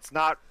down it's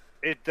not.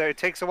 It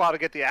takes a while to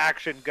get the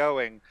action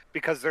going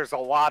because there's a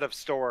lot of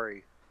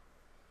story.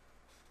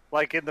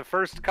 Like in the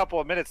first couple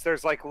of minutes,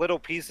 there's like little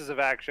pieces of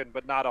action,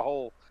 but not a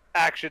whole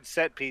action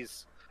set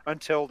piece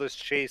until this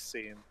chase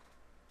scene.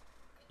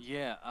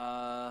 Yeah,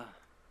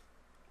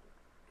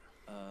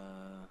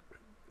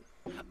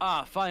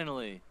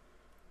 finally.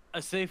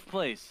 A safe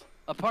place,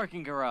 a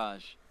parking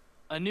garage,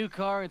 a new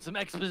car, and some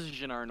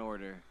exposition are in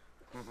order.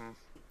 Mm-hmm.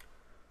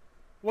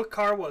 What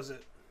car was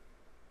it?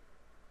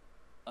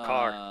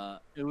 Car.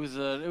 It was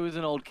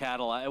an old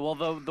Cadillac. Well,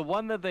 the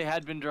one that they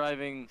had been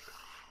driving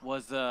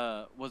was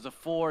a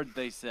Ford,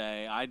 they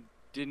say. I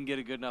didn't get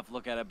a good enough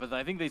look at it, but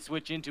I think they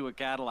switch into a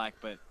Cadillac,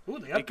 but Ooh,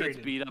 they it gets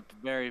upgraded. beat up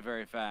very,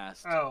 very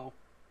fast. Oh.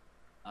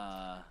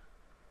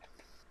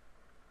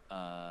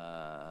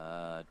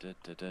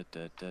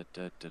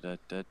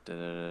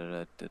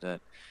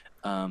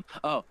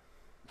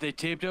 They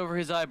taped over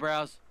his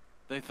eyebrows.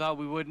 They thought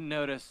we wouldn't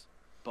notice,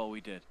 but we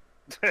did.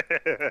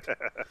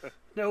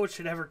 No one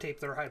should ever tape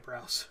their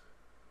eyebrows.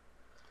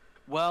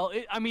 Well,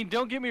 I mean,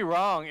 don't get me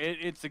wrong.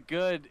 It's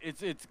good.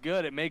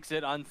 It makes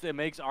it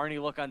makes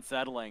Arnie look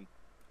unsettling.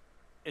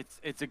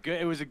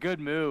 It was a good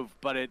move,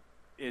 but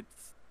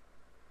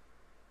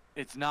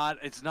it's not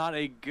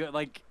a good,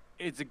 like,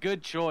 it's a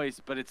good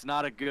choice, but it's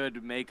not a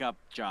good makeup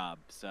job.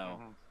 So.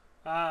 Mm-hmm.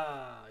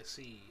 Ah, I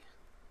see.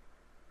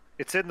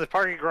 It's in the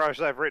parking garage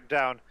that I've written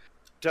down.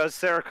 Does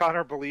Sarah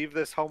Connor believe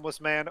this homeless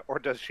man, or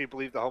does she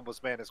believe the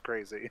homeless man is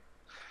crazy?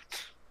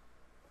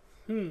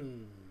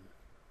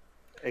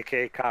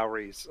 AKA Kyle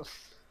Reese.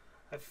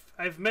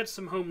 I've met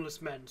some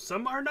homeless men.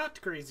 Some are not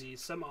crazy,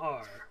 some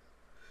are.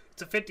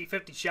 It's a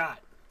 50-50 shot.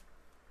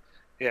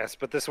 Yes,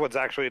 but this one's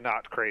actually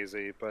not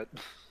crazy, but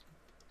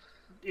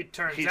It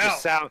turns he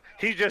out.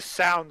 just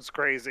sounds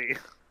crazy.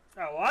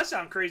 Oh, well, I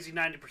sound crazy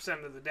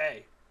 90% of the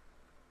day.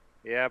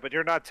 Yeah, but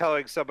you're not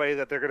telling somebody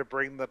that they're going to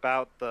bring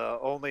about the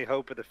only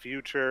hope of the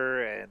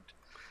future, and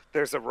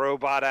there's a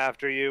robot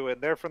after you, and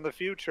they're from the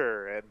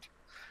future, and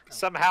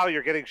somehow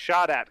you're getting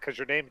shot at because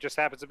your name just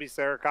happens to be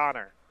Sarah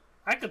Connor.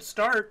 I could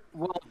start.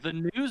 Well,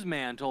 the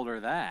newsman told her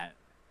that.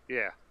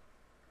 Yeah.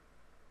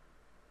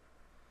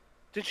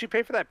 Did she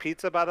pay for that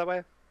pizza, by the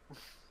way?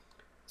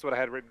 That's what I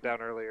had written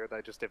down earlier that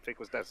I just didn't think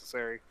was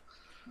necessary.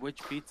 Which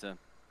pizza?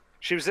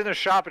 She was in a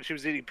shop and she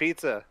was eating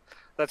pizza.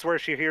 That's where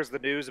she hears the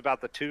news about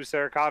the 2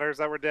 Sarah Connors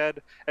that were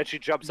dead, and she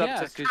jumps up and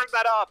says, "Turn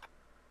that up!"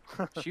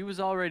 She was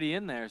already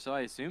in there, so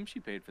I assume she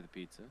paid for the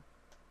pizza.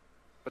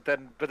 But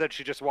then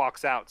she just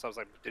walks out. So I was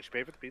like, "Did she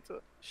pay for the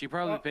pizza?" She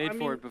probably paid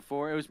for it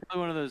before. It was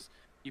probably one of those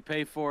you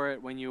pay for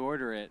it when you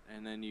order it,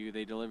 and then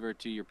they deliver it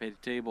to your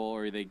table,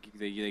 or they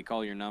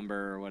call your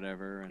number or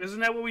whatever. And... Isn't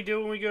that what we do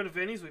when we go to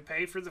Vinny's? We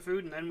pay for the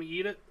food and then we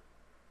eat it?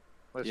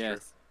 That's yes.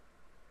 true.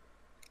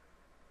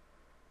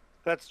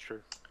 That's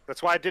true.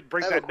 That's why I did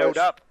bring I have that a note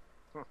up.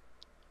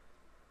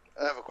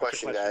 I have a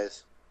question, question?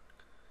 guys.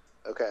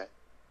 Okay.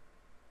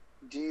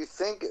 Do you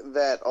think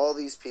that all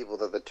these people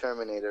that the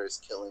Terminator is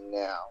killing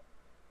now,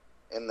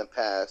 in the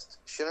past,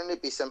 shouldn't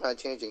it be somehow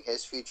changing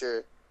his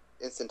future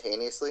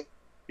instantaneously?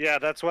 Yeah,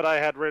 that's what I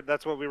had written.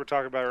 That's what we were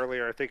talking about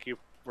earlier. I think you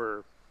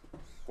were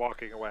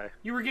walking away.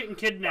 You were getting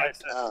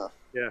kidnapped.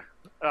 Yeah.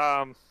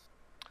 I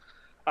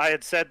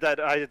had said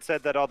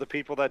that all the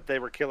people that they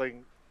were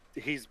killing,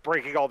 he's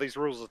breaking all these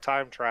rules of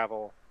time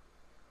travel.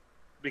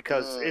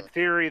 Because in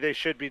theory, they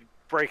should be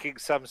breaking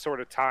some sort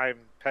of time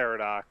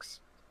paradox.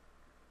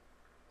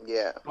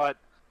 Yeah. But,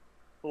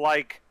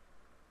 like,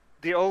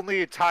 the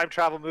only time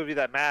travel movie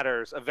that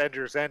matters,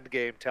 Avengers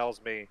Endgame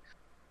tells me,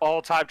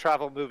 all time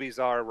travel movies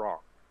are wrong.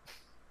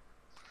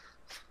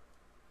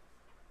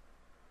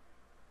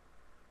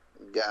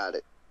 Got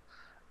it.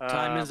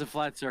 Time is a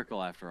flat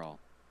circle, after all.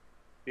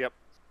 Yep.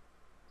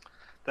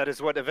 That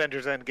is what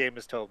Avengers Endgame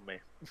has told me.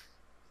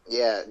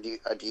 Yeah. Do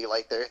you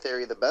like their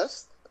theory the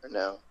best or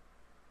no?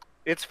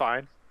 It's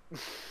fine.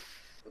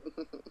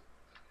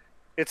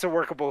 It's a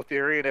workable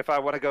theory, and if I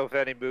want to go with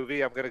any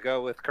movie, I'm going to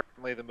go with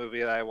currently the movie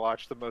that I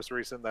watched, the most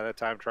recent that had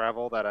time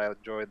travel that I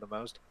enjoyed the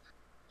most.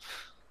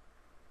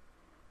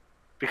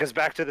 Because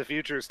Back to the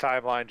Future's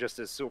timeline just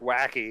is so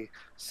wacky.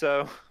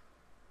 So,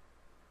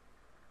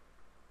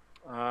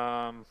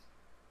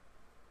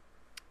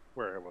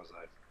 where was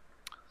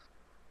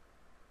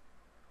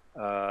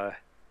I?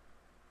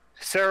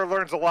 Sarah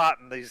learns a lot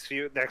in these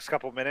next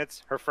couple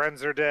minutes. Her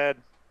friends are dead.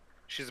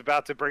 She's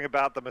about to bring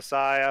about the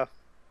Messiah.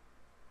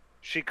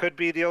 She could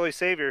be the only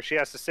savior. She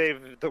has to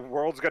save. The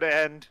world's going to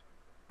end.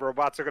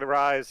 Robots are going to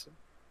rise.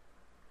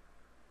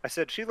 I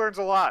said she learns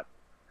a lot.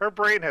 Her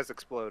brain has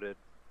exploded.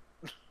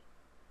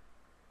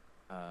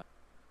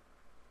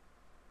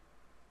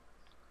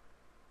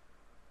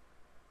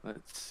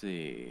 Let's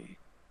see.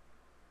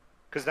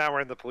 Because now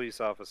we're in the police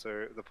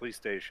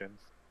station.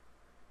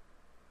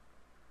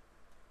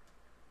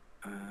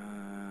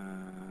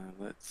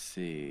 Let's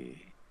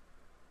see.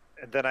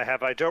 And then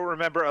I don't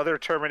remember other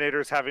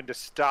Terminators having to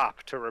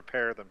stop to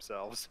repair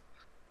themselves.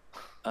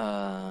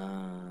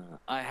 I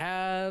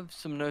have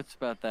some notes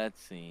about that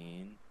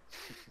scene.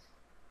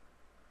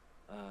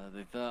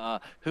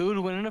 Who would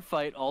win in a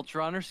fight,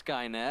 Ultron or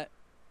Skynet?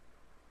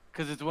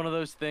 Because it's one of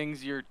those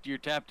things you're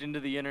tapped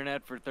into the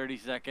internet for 30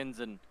 seconds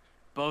and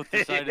both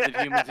decided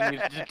that humans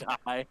needed to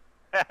die.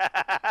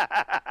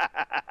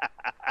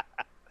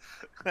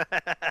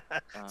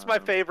 It's my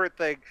favorite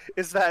thing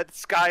is that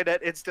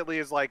Skynet instantly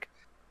is like,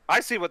 I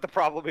see what the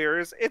problem here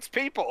is. It's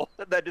people.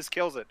 And then just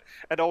kills it.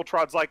 And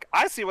Ultron's like,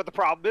 I see what the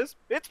problem is.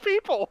 It's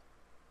people.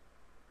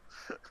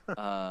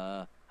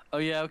 Oh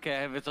yeah, okay.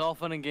 I have It's All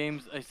Fun and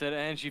Games. I said,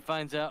 and she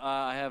finds out.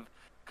 I have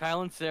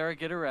Kyle and Sarah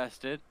get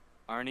arrested.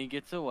 Arnie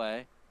gets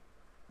away.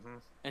 Mm-hmm.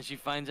 And she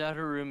finds out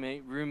her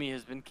roommate, Rumi,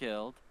 has been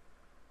killed.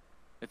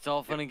 It's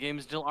all fun and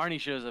games until Arnie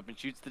shows up and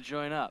shoots the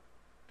joint up.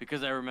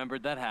 Because I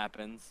remembered that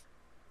happens.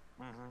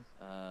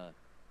 Mm-hmm.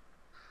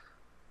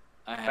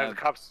 I have the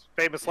cops'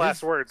 famous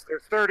last words.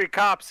 There's 30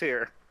 cops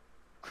here.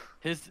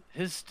 His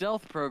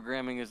stealth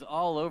programming is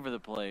all over the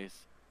place.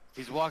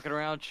 He's walking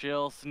around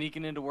chill,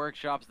 sneaking into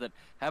workshops that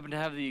happen to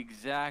have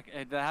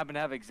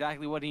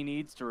exactly what he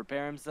needs to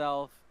repair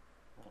himself.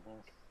 Mm-hmm.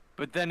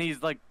 But then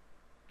he's like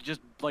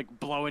just like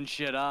blowing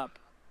shit up.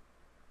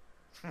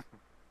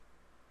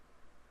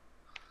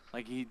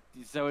 Like he's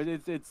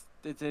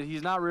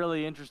not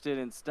really interested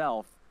in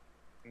stealth.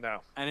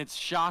 No. And it's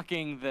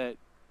shocking that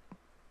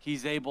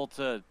he's able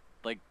to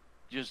like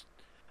just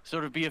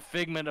sort of be a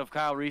figment of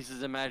Kyle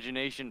Reese's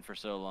imagination for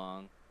so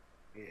long.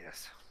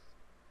 Yes.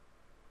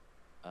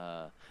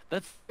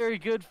 That's very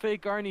good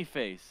fake Arnie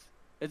face.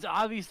 It's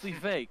obviously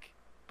fake,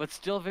 but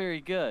still very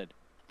good.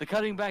 The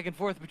cutting back and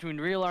forth between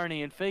real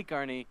Arnie and fake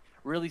Arnie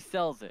really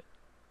sells it.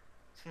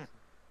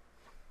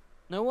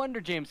 No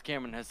wonder James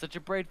Cameron has such a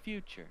bright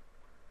future.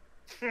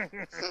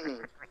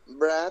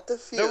 Bright the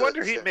future. No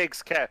wonder he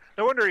makes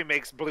No wonder he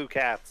makes blue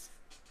cats.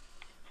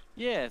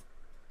 Yes.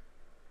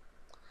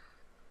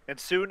 And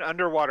soon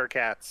underwater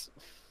cats.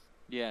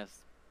 Yes.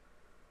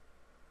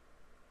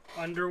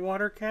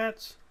 Underwater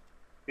cats?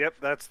 Yep,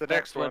 that's the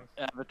next one.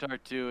 What Avatar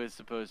 2 is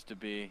supposed to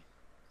be.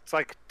 It's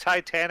like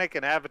Titanic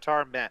and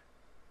Avatar met.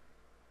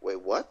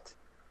 Wait, what?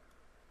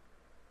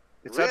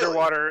 It's Really?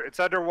 underwater. It's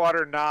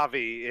underwater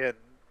Na'vi in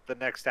the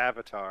next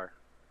Avatar.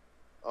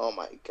 Oh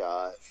my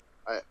gosh!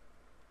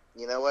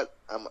 You know what?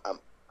 I'm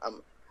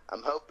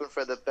hoping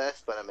for the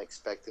best, but I'm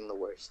expecting the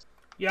worst.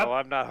 Yep. No,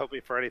 I'm not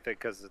hoping for anything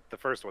because the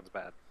first one's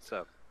bad.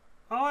 So.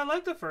 Oh, I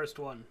like the first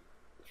one.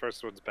 The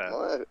first one's bad.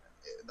 Well,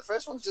 the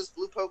first one's just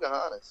Blue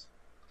Pocahontas.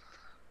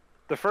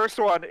 The first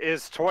one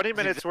is 20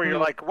 minutes where you're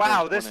like,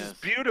 wow, this is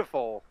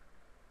beautiful.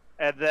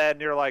 And then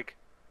you're like,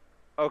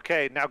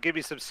 okay, now give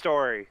me some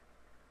story.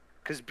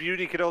 Because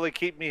beauty can only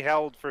keep me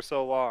held for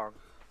so long.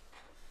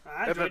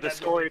 And then the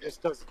story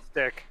just doesn't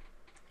stick.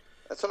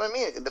 That's what I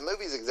mean. The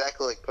movie's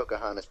exactly like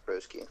Pocahontas,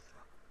 broski.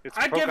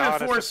 I'd give it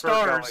 4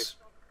 stars.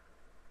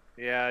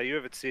 Yeah, you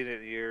haven't seen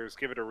it in years.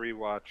 Give it a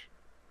rewatch.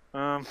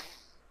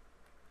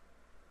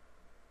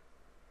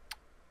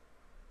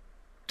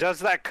 Does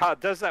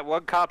that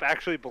one cop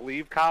actually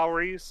believe Kyle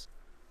Reese?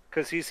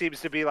 Because he seems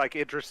to be like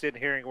interested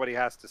in hearing what he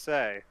has to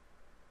say.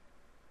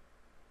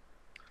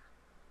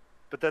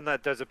 But then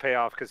that doesn't pay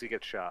off because he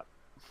gets shot.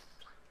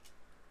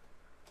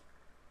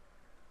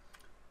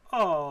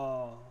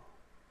 Oh.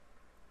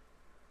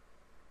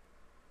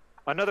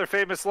 Another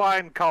famous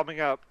line coming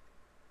up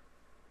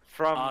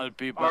from I'll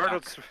be back.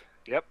 Arnold.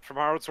 Yep, from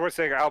Arnold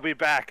Schwarzenegger. I'll be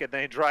back, and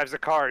then he drives a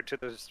car to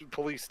the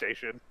police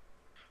station.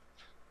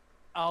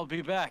 I'll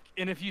be back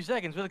in a few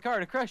seconds with a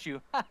car to crush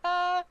you. Ha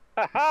ha!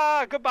 Ha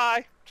ha!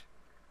 Goodbye.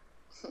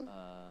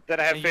 Then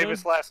I have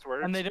famous last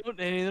words. And they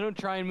don't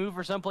try and move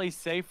for someplace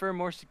safer,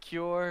 more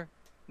secure,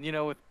 You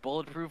know, with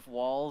bulletproof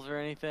walls or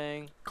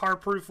anything.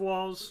 Car-proof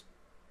walls.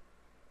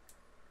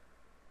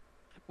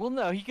 Well,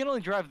 no, he can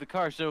only drive the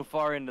car so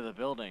far into the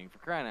building, for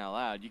crying out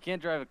loud. You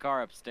can't drive a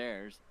car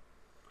upstairs.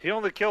 He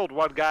only killed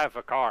one guy with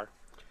a car.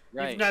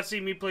 Right. You've not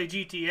seen me play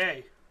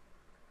GTA.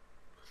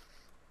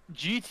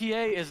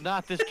 GTA is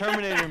not this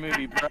Terminator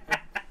movie, bro.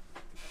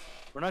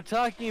 We're not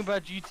talking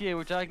about GTA,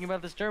 we're talking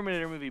about this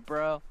Terminator movie,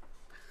 bro.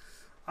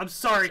 I'm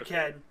sorry,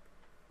 Ken.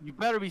 You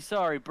better be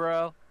sorry,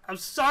 bro. I'm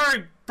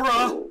sorry,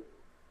 bruh.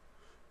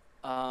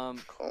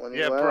 Calling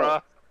Yeah, you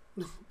out.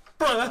 bruh.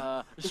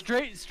 Bruh.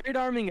 Straight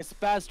arming a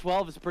Spaz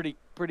 12 is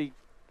pretty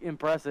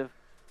impressive.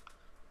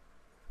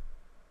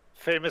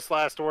 Famous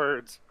last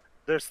words.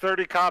 There's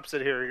 30 cops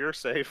in here. You're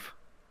safe.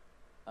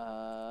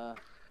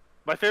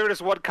 My favorite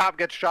is one cop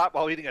gets shot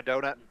while eating a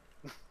donut.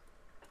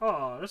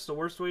 Oh, that's the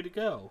worst way to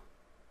go.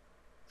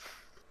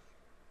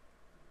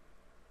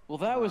 Well,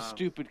 that was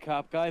stupid,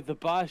 cop guy. The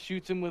boss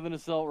shoots him with an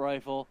assault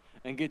rifle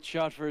and gets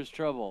shot for his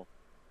trouble.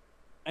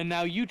 And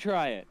now you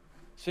try it.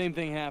 Same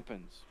thing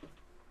happens.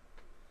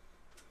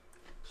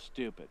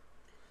 Stupid.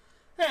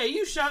 Hey,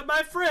 you shot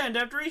my friend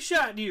after he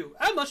shot you.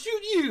 I'm gonna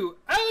shoot you.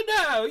 Oh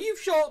no, you've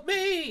shot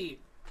me.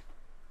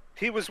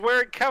 He was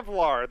wearing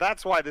Kevlar.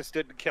 That's why this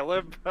didn't kill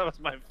him.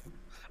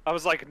 I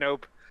was like,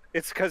 nope.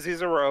 It's because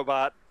he's a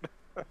robot.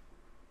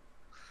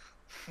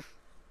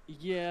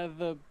 Yeah,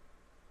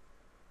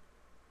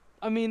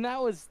 I mean,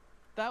 that was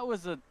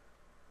a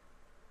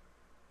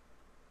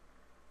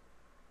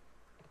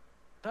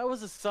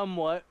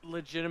somewhat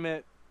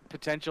legitimate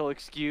potential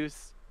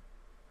excuse.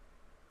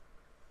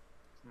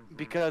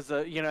 Because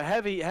you know,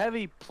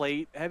 heavy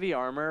plate, heavy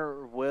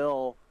armor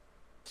will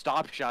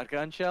stop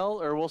shotgun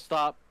shell or will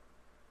stop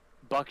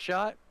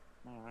buckshot.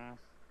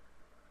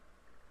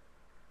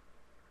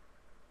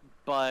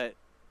 But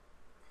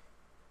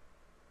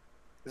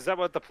Is that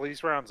what the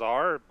police rounds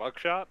are?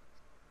 Buckshot?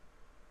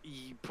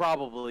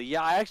 probably,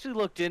 yeah. I actually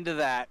looked into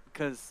that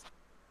because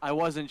I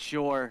wasn't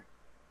sure.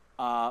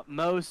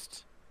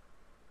 Most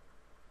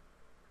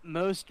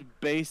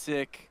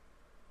basic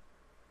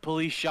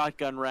police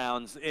shotgun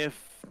rounds,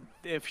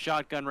 if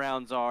shotgun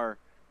rounds are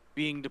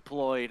being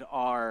deployed,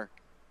 are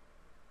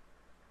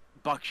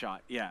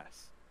buckshot.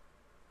 Yes.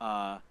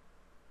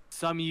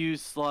 Some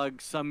use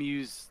slugs, some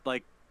use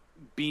like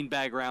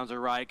beanbag rounds or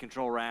riot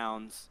control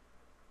rounds,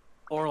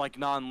 or like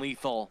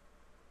non-lethal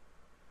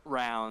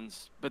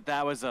rounds. But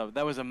that was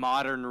a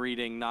modern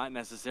reading, not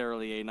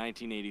necessarily a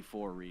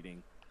 1984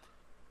 reading.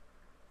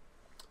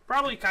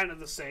 Probably kind of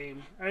the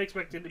same. I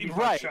expected to be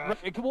Right. shot.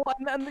 Well,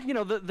 and you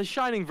know, the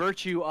shining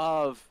virtue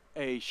of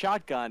a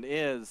shotgun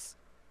is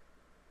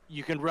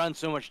you can run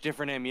so much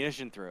different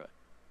ammunition through it.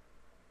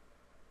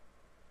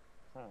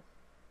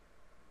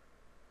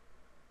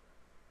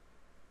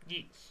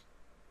 Yes.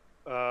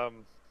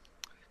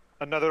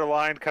 Another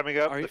line coming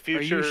up. Are The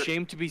future. you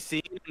ashamed to be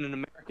seen in an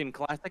American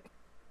classic?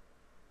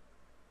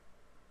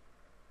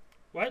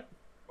 What?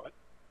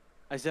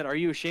 I said, are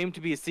you ashamed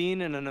to be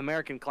seen in an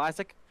American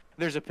classic?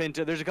 There's a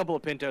couple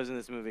of Pintos in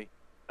this movie.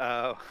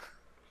 Oh,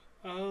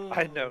 Oh.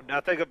 I know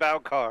nothing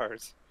about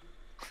cars.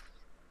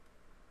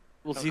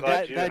 Well, I'm see,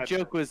 glad that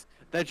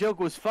joke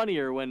was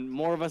funnier when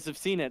more of us have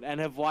seen it and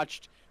have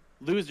watched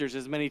Losers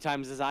as many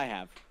times as I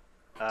have.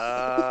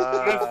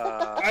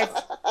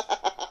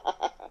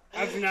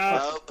 I've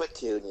not. Oh,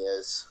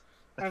 petunias.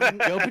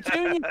 Go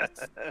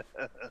Petunias!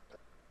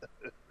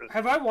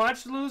 Have I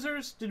watched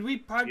Losers? Did we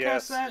podcast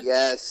Yes. that?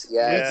 Yes, We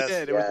yes,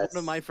 did. It was one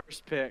of my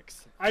first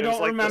picks. I It was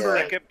don't like remember the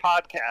it. second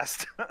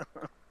podcast.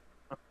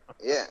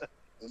 Yeah,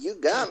 you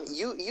got me.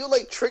 You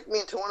like tricked me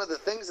into one of the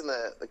things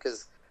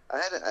because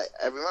I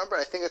remember,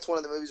 I think it's one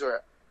of the movies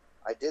where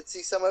I did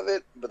see some of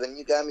it, but then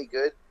you got me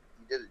good.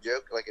 You did a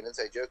joke, like an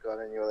inside joke on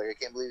it, and you were like, I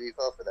can't believe you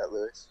fell for that,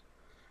 Lewis.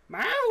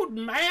 My old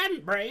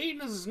man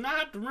brain is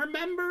not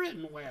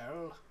remembering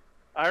well.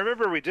 I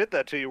remember we did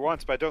that to you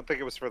once, but I don't think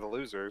it was for the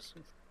Losers.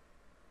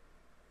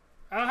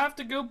 I'll have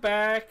to go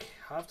back.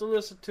 I'll have to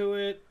listen to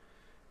it.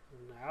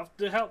 I'll have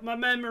to help my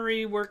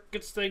memory work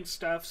its thing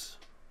stuffs.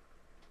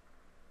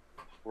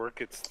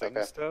 Work its thing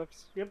Okay.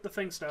 stuffs. Yep, the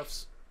thing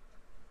stuffs.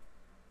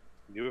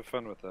 You have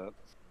fun with that.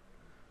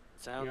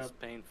 Sounds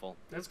Yep. painful.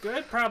 That's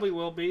good. Probably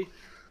will be.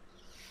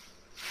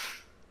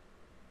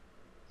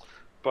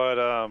 But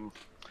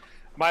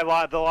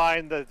the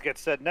line that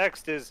gets said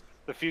next is,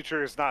 "The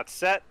future is not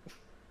set."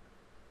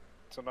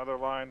 It's another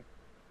line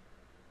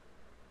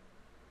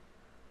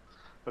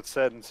that's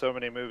said in so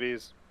many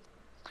movies.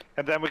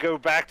 And then we go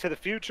back to the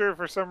future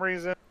for some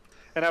reason,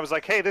 and I was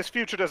like, "Hey, this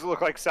future doesn't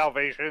look like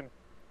Salvation."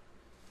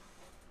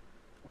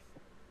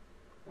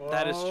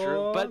 That is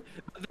true, but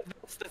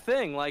that's the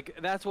thing. Like,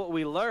 that's what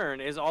we learn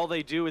is all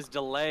they do is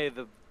delay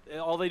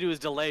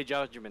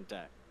Judgment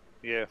Day.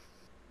 Yeah.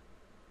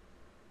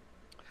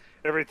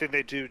 Everything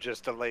they do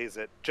just delays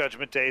it.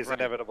 Judgment Day is Right.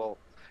 inevitable.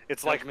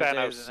 It's Judgment like Day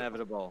Thanos. is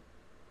inevitable.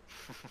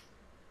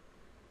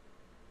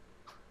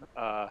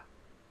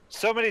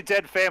 So many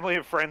dead family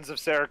and friends of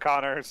Sarah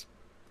Connor's,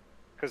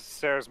 because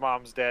Sarah's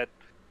mom's dead.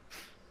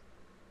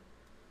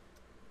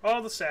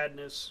 All the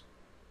sadness.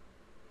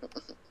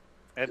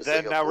 And Just then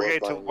like a now we're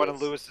getting to bloodline one of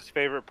wolf. Lewis's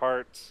favorite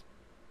parts,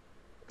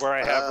 where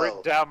I have written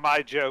Oh. down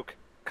my joke.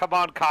 Come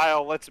on,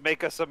 Kyle, let's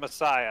make us a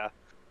messiah.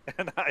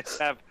 And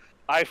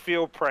I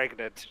feel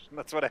pregnant.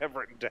 That's what I have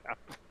written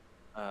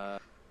down.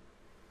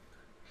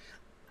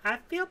 I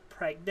feel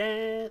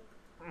pregnant.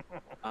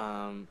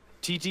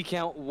 TT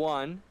count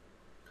 1.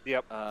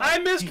 Yep. I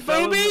missed he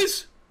fell in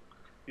boobies.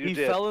 You he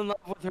did. fell in love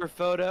with her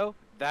photo.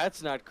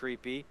 That's not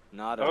creepy.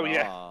 Not at Oh,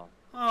 yeah. all.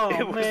 Oh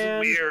It was man.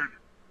 weird.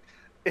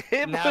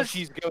 It Now was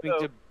she's going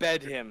to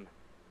bed him.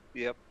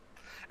 Yep.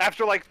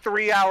 After like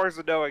 3 hours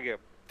of knowing him.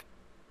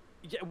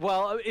 Yeah,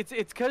 well, it's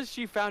because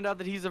she found out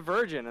that he's a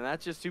virgin, and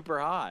that's just super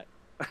hot.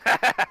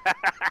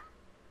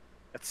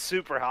 That's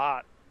super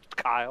hot.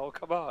 Kyle,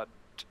 come on.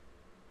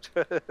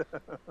 God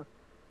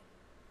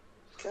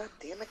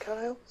damn it,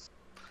 Kyle.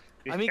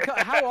 I mean,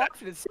 how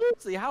often?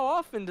 Seriously, how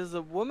often does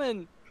a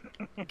woman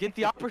get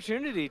the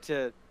opportunity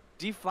to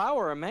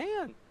deflower a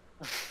man?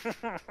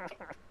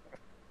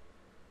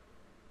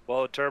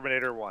 Well,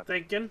 Terminator 1.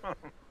 Thinking. I'm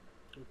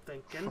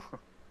thinking.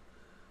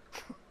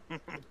 I'm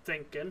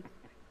thinking.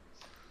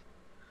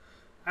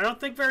 I don't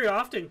think very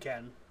often,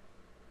 Ken.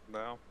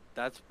 No.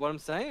 That's what I'm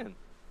saying.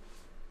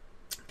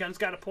 Ken's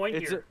got a point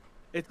here.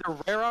 It's a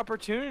rare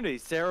opportunity.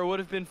 Sarah would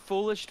have been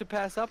foolish to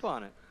pass up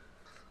on it.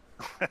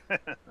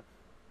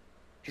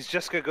 He's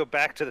just gonna go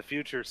back to the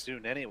future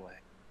soon anyway.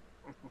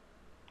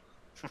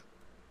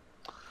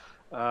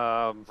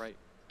 Right.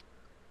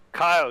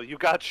 Kyle, you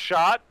got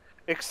shot,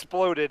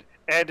 exploded,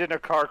 and in a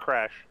car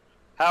crash.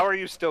 How are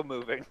you still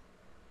moving?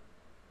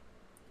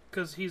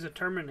 Because he's a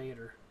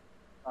Terminator.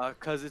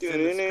 Because it's in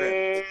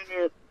the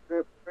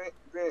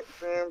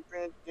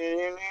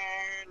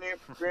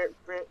script.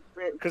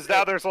 Because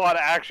now there's a lot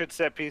of action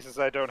set pieces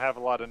I don't have a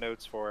lot of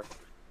notes for.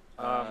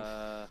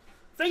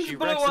 Things She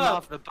blew wrecks him up.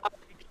 off the bike.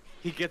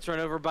 He gets run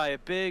over by a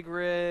big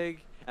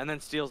rig, and then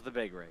steals the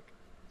big rig.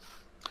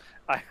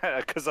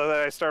 Because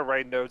I start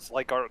writing notes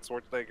like Arnold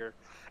Schwarzenegger.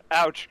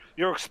 Ouch,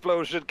 your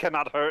explosion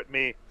cannot hurt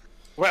me.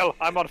 Well,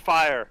 I'm on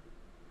fire.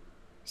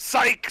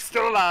 Psych,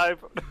 still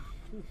alive.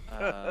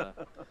 Best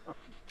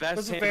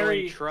That's a handling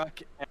very- truck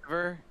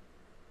ever.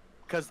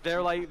 Because they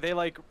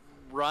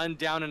run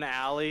down an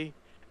alley,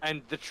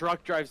 and the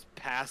truck drives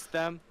past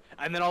them,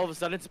 and then all of a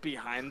sudden it's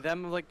behind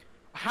them. I'm like,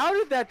 how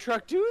did that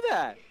truck do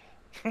that?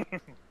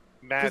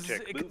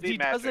 Magic. Movie He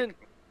magic.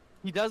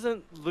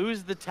 doesn't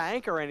lose the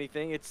tank or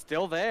anything. It's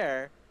still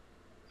there.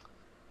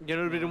 You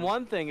know, it would have been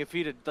one thing if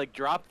he'd have, like,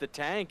 dropped the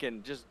tank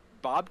and just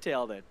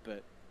bobtailed it,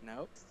 but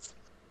nope.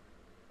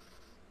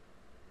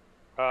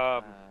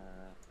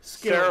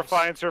 Skills. Sarah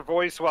finds her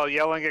voice while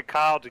yelling at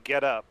Kyle to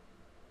get up.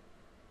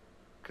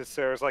 Because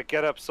Sarah's like,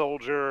 get up,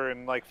 soldier,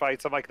 and like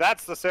fights. I'm like,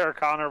 that's the Sarah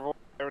Connor voice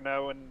I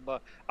know, and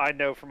I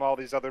know from all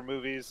these other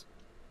movies.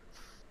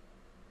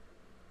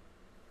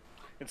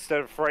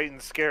 Instead of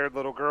frightened, scared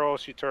little girl,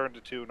 she turned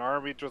into an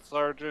army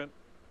sergeant.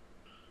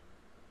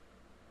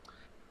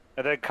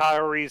 And then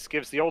Kyle Reese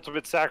gives the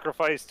ultimate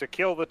sacrifice to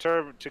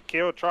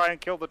try and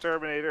kill the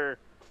Terminator.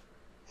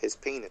 His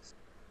penis.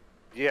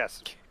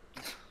 Yes.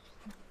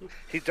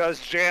 He does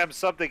jam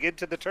something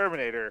into the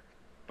Terminator,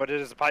 but it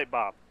is a pipe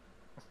bomb.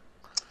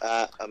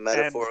 A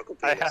metaphorical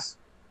penis.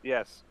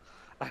 Yes.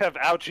 I have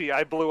ouchie,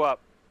 I blew up.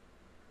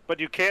 But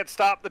you can't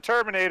stop the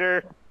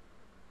Terminator.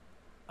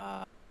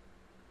 Yeah,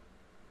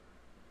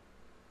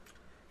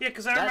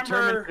 because I That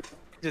remember. Terminator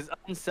is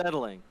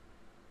unsettling,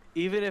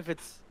 even if it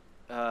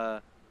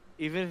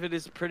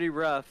is pretty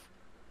rough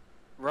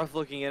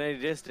looking at any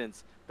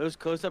distance. Those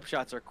close-up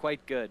shots are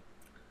quite good.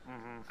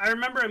 I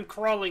remember him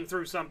crawling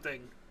through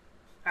something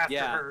after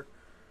Yeah. her.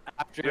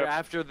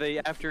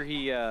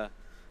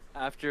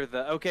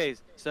 Okay,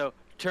 so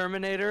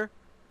Terminator,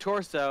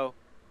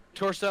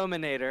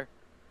 Torsominator.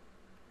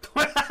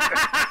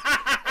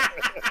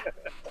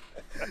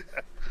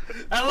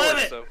 I love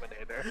it.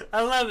 Terminator.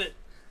 I love it.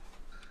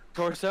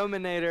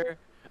 Torsominator,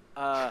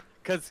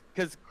 cause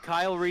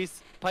Kyle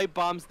Reese pipe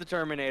bombs the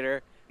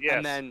Terminator,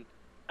 Yes. and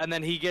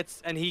then he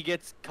gets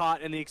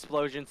caught in the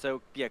explosion.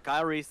 So yeah,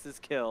 Kyle Reese is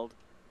killed.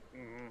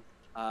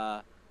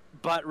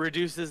 But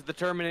reduces the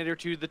Terminator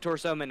to the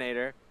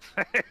Torsominator.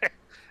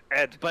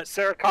 But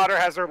Sarah Connor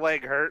has her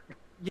leg hurt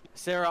Yeah,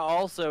 Sarah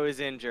also is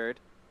injured.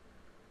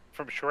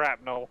 from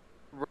shrapnel.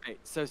 Right.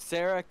 So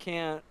Sarah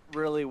can't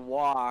really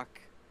walk.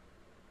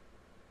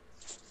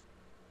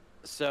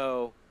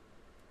 So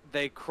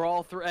they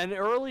crawl through. And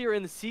earlier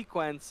in the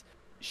sequence,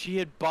 she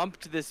had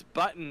bumped this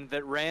button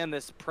that ran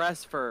this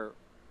press for,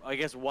 I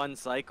guess, one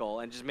cycle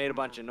and just made a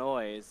bunch of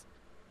noise.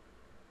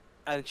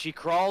 And she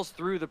crawls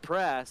through the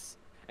press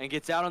and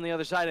gets out on the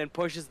other side and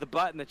pushes the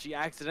button that she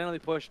accidentally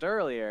pushed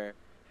earlier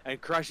and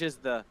crushes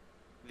the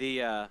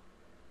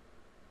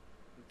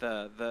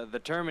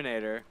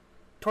Terminator.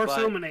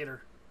 Torsominator.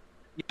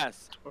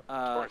 Yes.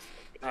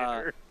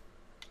 Terminator.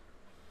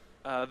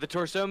 The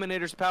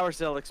Torsominator's power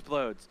cell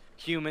explodes.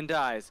 Human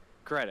dies.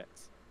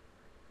 Credits.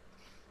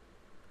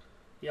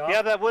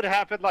 Yeah, that would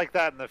happen like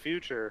that in the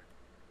future.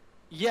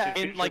 Yeah,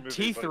 Future in like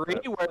movies like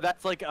T3, that. where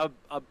that's like a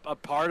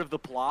part of the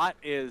plot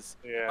is,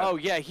 Yeah. oh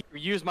yeah, here,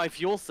 use my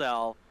fuel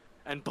cell,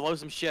 and blow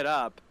some shit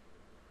up,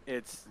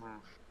 it's...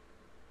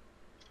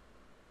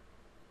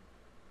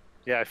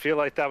 Yeah, I feel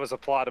like that was a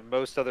plot of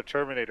most other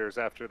Terminators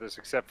after this,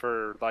 except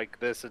for like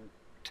this and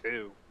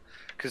 2,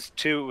 because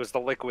 2 was the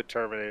liquid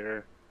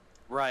Terminator.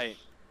 Right.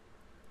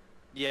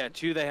 Yeah,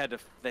 2 they had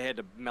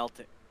to melt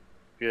it.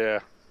 Yeah.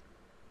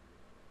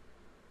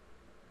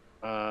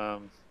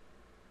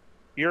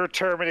 You're a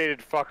terminated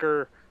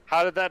fucker.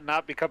 How did that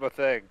not become a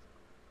thing?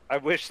 I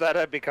wish that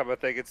had become a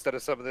thing instead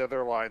of some of the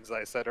other lines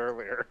I said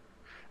earlier.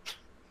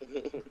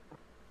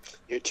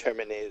 You're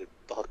terminated,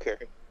 fucker.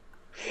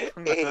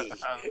 Hey,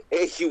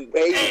 you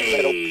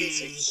little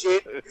piece of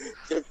shit.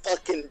 You're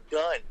fucking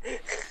done.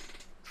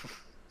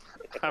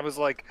 I was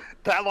like,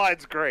 that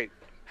line's great.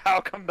 How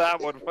come that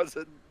one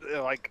wasn't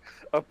like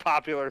a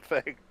popular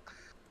thing?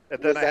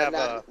 And then Was I that have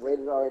not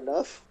rated R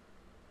enough?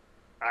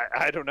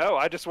 I don't know.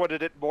 I just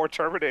wanted it more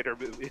Terminator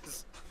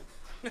movies.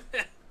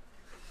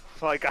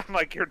 I'm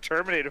like, your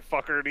Terminator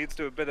fucker needs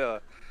to have been a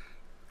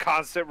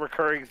constant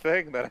recurring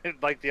thing that I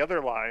didn't like the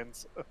other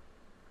lines.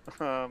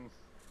 And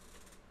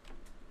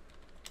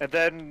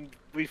then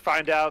we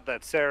find out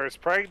that Sarah's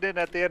pregnant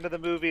at the end of the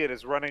movie and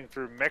is running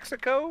through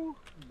Mexico?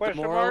 The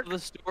moral of the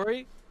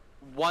story,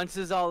 once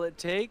is all it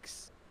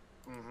takes,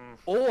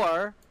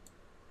 or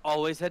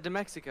always head to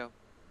Mexico.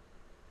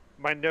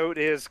 My note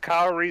is,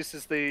 Kyle Reese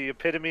is the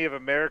epitome of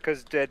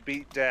America's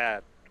deadbeat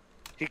dad.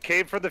 He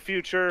came from the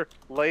future,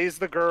 lays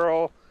the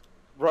girl,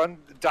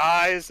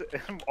 dies,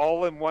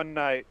 all in one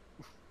night.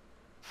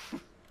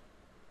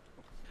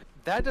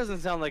 That doesn't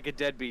sound like a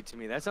deadbeat to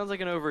me. That sounds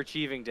like an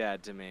overachieving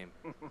dad to me.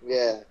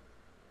 Yeah.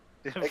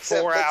 In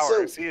 4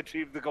 hours, he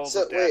achieved the goals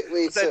of dad.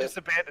 But then just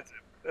abandons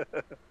him.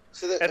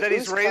 And then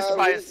he's raised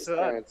by his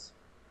son.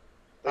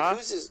 Like,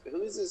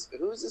 who's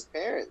his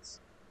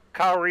parents?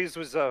 Kyle Reese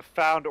was a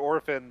found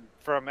orphan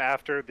from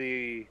after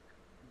the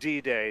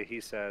D-Day, he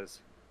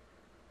says.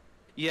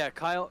 Yeah,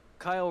 Kyle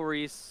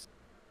Reese.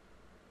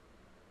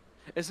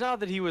 It's not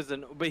that he was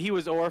but he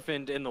was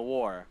orphaned in the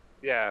war.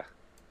 Yeah.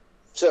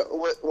 So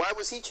why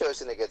was he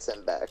chosen to get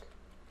sent back?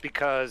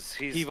 Because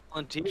he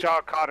volunteered.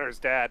 John Connor's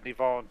dad, and he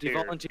volunteered.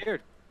 He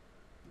volunteered.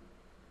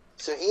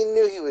 So he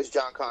knew he was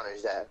John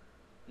Connor's dad.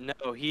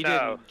 No, he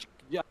didn't.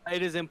 Yeah,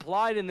 it is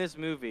implied in this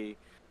movie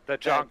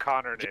that John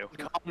Connor knew.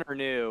 John Connor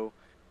knew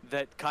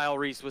that Kyle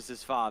Reese was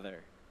his father.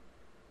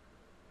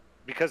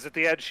 Because at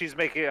the end, she's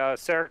making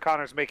Sarah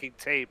Connor's making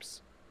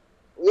tapes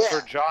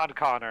for John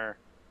Connor,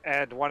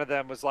 and one of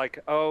them was like,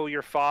 "Oh,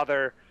 your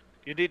father,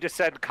 you need to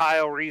send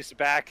Kyle Reese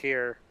back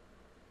here,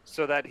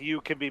 so that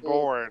you can be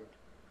born."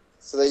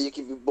 So that you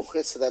can be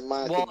born, so that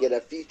mine can get a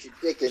future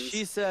Dickens.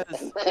 She says,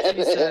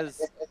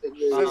 says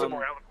it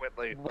more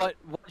eloquently. What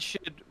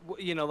should,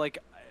 like,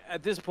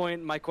 at this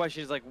point, my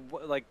question is like,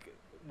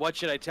 what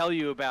should I tell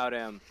you about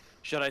him?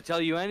 Should I tell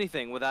you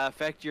anything? Will that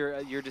affect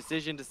your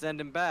decision to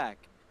send him back?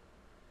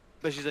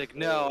 But she's like,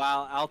 no,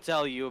 I'll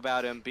tell you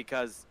about him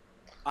because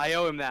I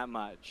owe him that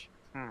much.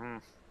 Mm-hmm.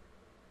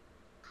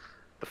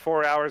 The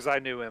 4 hours I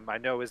knew him, I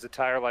know his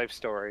entire life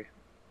story.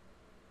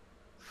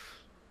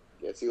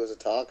 Yes, he was a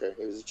talker.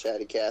 He was a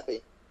chatty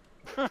Cathy.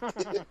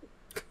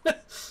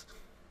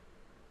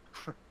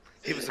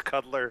 He was a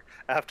cuddler,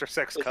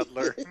 after-sex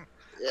cuddler.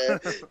 Yeah,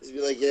 just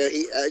be like,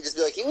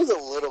 he was a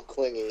little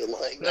clingy.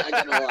 Like, not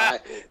gonna lie.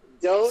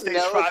 Don't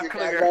know if your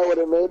guy would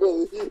have made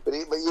it, but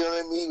you know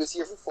what I mean. He was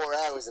here for 4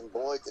 hours, and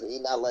boy, did he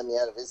not let me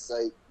out of his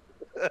sight.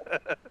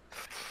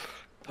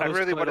 I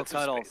really wanted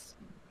some space.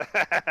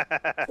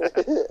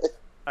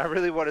 I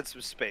really wanted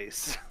some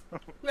space.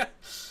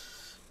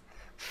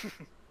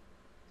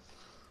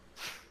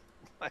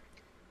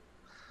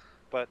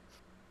 But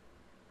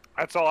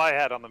that's all I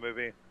had on the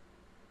movie.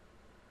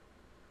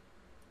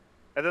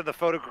 And then the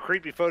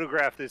creepy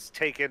photograph is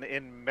taken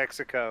in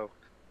Mexico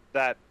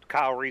that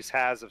Kyle Reese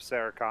has of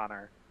Sarah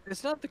Connor.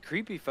 It's not the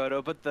creepy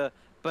photo, but the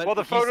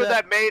photo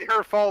that made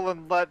her fall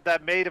in love.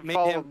 That made him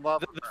fall in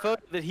love. The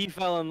photo that he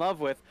fell in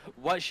love with.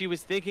 What she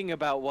was thinking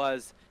about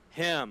was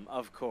him,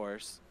 of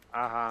course.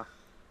 Uh-huh.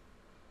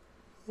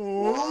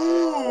 Ooh.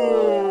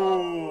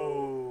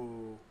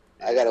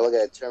 I gotta look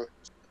at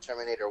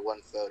Terminator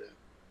 1 photo.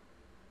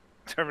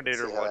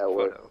 Terminator 1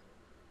 photo.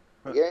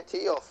 I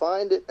guarantee you'll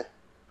find it.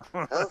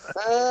 I'll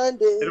find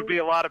it. It'll be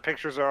a lot of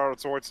pictures of Arnold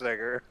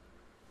Schwarzenegger.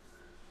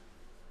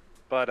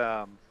 But,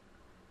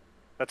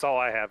 that's all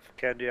I have.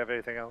 Ken, do you have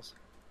anything else?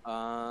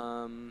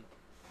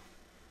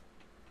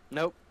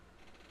 Nope.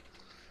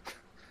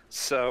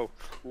 So,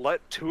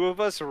 let two of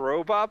us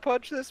robot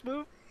punch this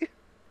movie?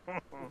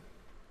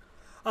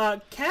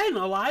 Ken,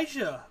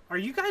 Elijah, are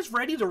you guys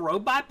ready to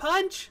robot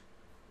punch?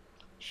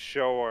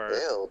 Sure.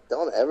 Ew,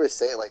 don't ever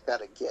say it like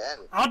that again.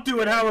 I'll do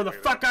it however the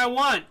fuck I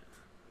want.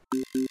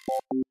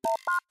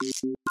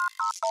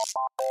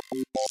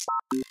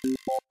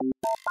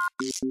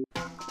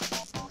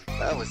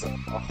 That was a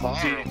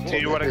horrible. Do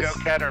you want to go,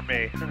 Ken, or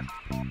me?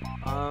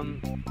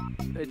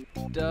 It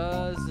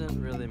doesn't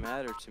really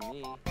matter to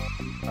me.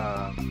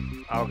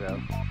 I'll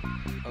go.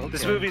 Okay.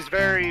 This movie's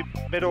very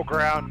middle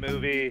ground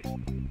movie.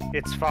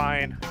 It's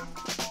fine.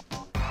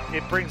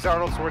 It brings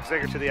Arnold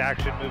Schwarzenegger to the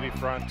action movie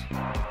front.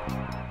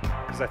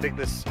 Because I think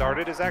this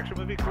started his action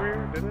movie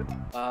career, did it?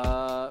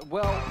 No,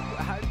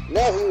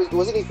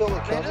 wasn't he filming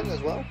Conan as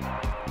well?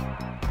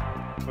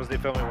 Was he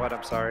filming what?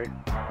 I'm sorry.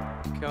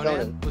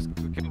 Conan was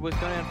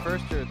Conan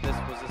first, or this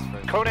was his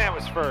first? Conan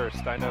was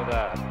first. I know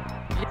that.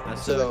 Yeah,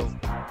 so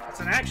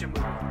It's an action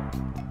movie.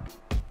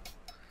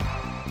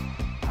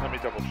 Let me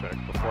double check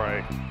before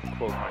I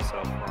quote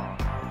myself wrong.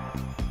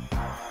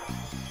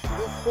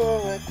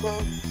 Before I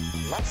quote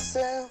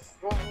myself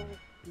wrong,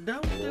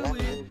 Don't do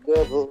it.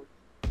 double.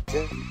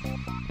 You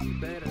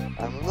better.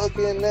 I'm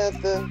looking at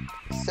the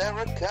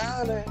Sarah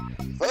Connor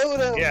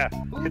photo. Yeah,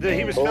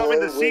 he was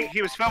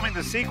filming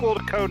the sequel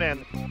to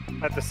Conan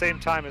at the same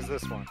time as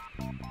this one.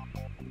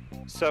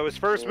 So his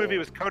first movie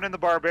was Conan the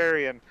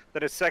Barbarian.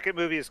 Then his second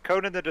movie is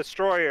Conan the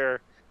Destroyer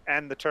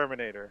and the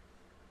Terminator.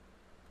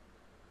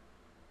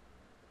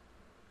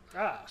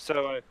 Ah.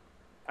 So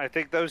I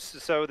think those.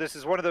 So this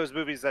is one of those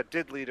movies that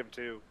did lead him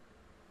to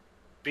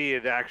be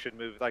an action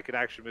movie,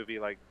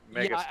 like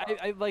mega.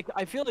 Yeah,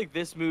 I feel like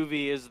this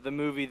movie is the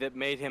movie that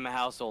made him a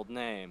household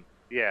name.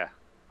 Yeah.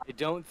 I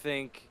don't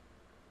think,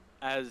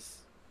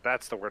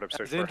 that's the word I'm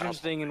searching as for.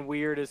 interesting and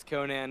weird as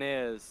Conan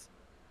is,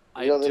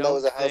 You don't think that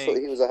was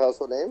he was a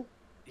household name?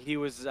 He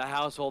was a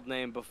household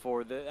name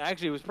before the.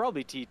 Actually, it was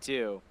probably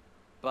T2,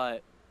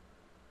 but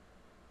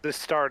this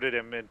started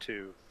him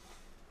into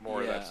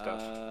more of that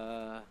stuff.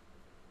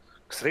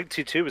 Because I think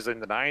T2 was in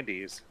the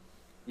 90s.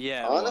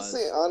 Yeah.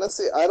 Honestly,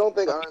 I don't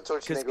think Arnold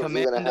Schwarzenegger was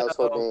even a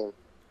household name.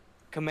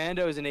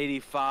 Commando is in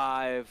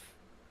 '85.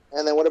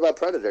 And then what about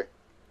Predator?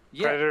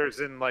 Yeah. Predator's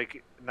in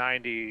like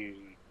 90s.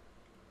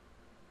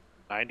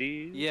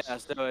 Yeah,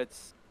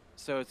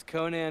 so it's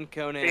Conan,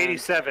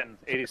 87.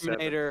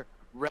 Terminator,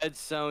 Red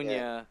Sonja.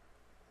 Yeah.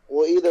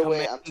 Well, either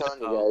way, I'm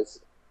telling you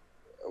guys.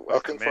 I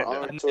think for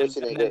Arnold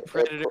Schwarzenegger, and then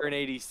Predator in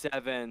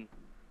 '87.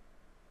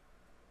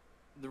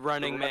 The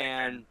Running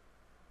Man.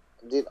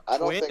 Dude, I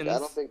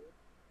don't think.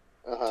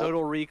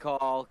 Total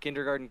Recall,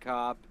 Kindergarten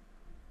Cop,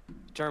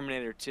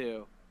 Terminator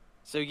 2.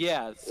 So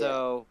yeah, it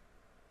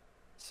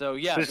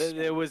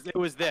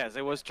was this.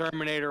 It was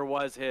Terminator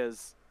was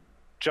his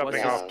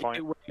jumping off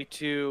point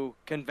to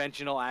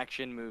conventional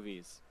action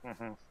movies.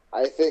 Mm-hmm.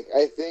 I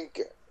think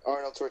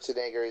Arnold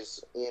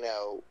Schwarzenegger's,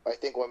 I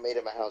think what made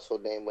him a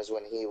household name was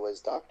when he was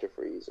Dr.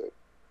 Freeze,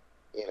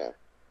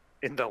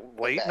 in the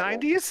late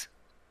 90s,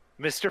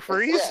 Mr.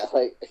 Freeze.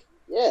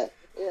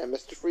 Yeah,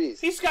 Mr. Freeze.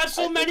 He's got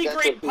so many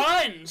great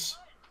puns.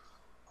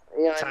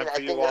 Time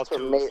for you all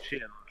to chill.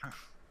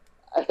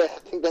 I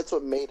think that's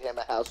what made him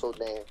a household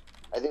name.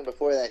 I think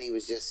before that he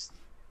was just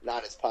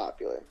not as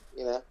popular.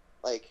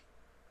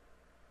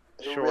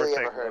 Sure really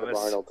thing, ever heard Lewis.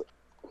 of Arnold?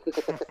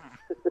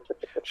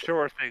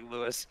 Sure thing,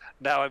 Lewis.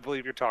 Now I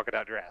believe you're talking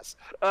out your ass.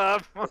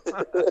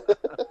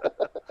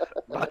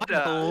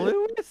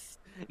 Lewis?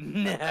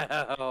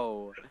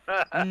 No,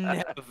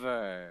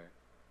 never.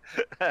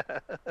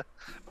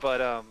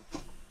 But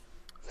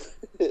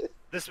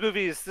this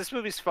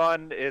movie's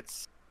fun.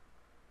 It's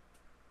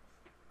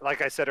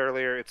like I said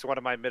earlier, it's one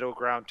of my middle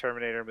ground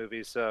Terminator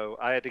movies, so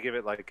I had to give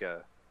it like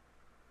a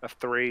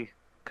 3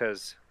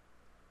 because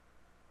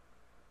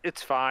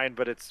it's fine,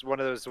 but it's one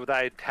of those that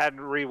I hadn't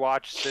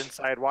rewatched since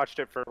I had watched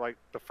it for like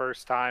the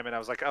first time, and I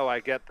was like, oh, I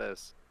get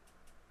this.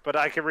 But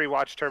I can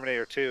rewatch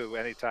Terminator 2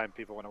 anytime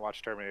people want to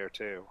watch Terminator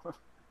 2.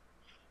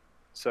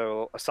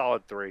 So a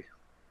solid 3.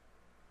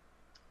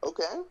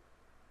 Okay.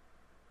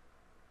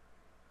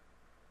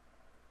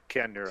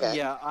 Ken, you're Okay.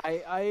 Yeah,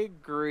 I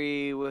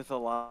agree with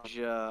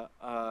Elijah.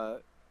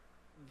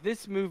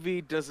 This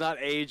movie does not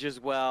age as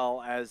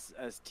well as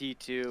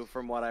T2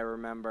 from what I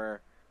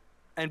remember.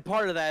 And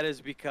part of that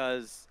is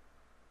because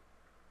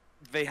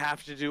they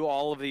have to do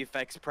all of the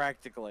effects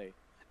practically.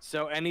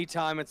 So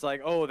anytime it's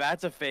like, oh,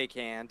 that's a fake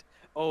hand.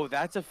 Oh,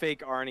 that's a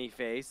fake Arnie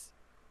face.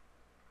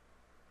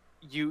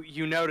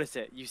 You notice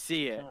it. You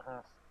see it.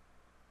 Uh-huh.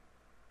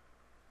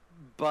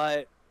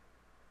 But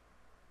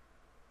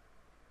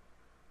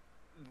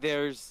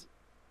there's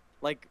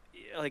like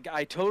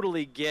I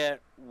totally get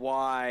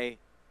why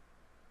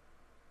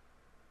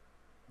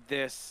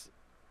this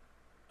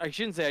I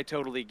shouldn't say I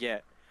totally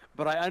get,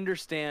 but I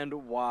understand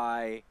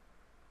why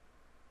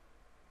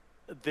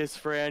this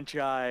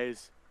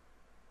franchise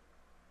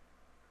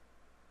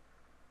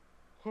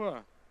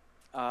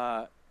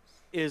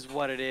is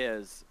what it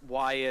is,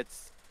 why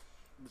it's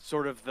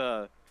sort of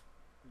the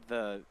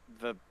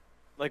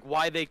like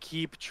why they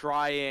keep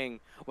trying,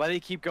 why they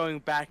keep going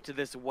back to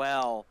this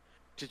well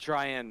to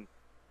try and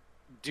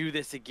do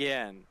this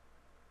again,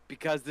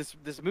 because this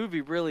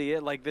movie really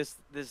is like this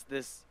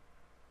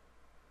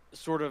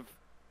sort of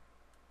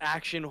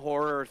action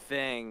horror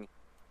thing,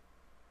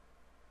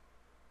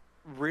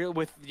 real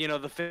with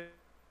the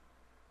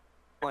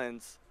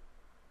villains,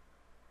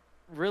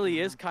 really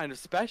is kind of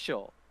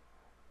special,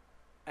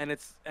 and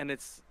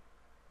it's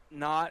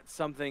not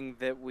something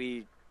that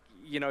we,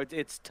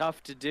 it's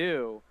tough to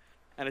do,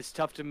 and it's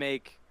tough to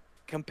make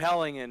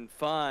compelling and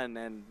fun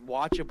and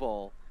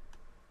watchable.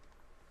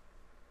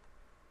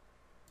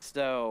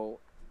 So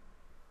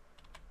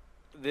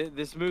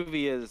this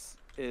movie is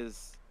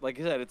like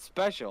I said, it's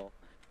special,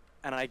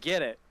 and I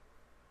get it.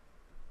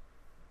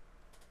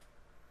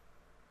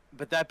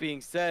 But that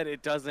being said,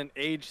 it doesn't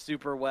age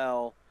super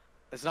well.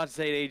 It's not to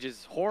say it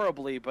ages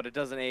horribly, but it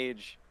doesn't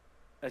age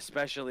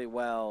especially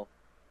well.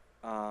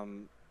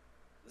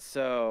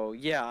 So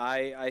yeah,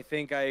 I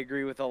think I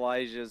agree with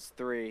Elijah's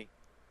 3.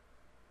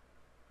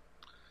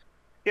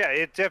 Yeah,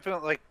 it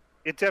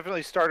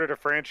definitely started a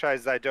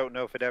franchise that I don't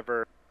know if it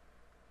ever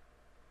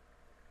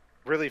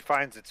really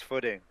finds its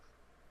footing.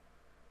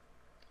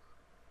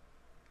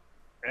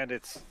 And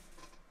it's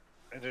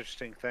an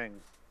interesting thing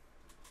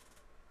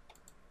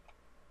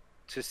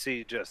to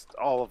see just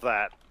all of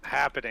that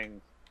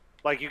happening.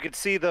 Like you could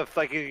see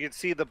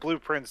the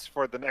blueprints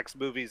for the next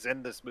movies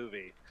in this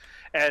movie.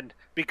 And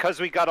because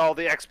we got all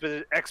the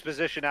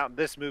exposition out in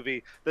this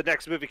movie, the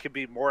next movie can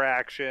be more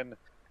action,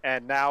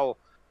 and now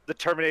the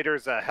Terminator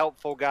is a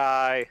helpful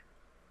guy,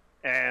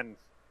 and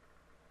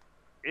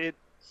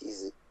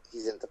he's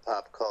into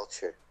pop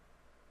culture.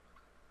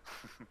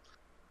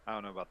 I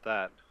don't know about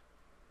that.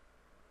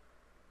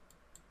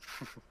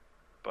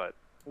 But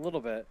A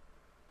little bit.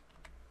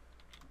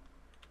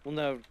 Well,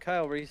 no,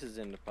 Kyle Reese is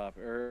into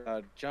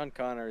John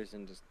Connor is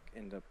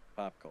into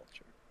pop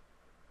culture.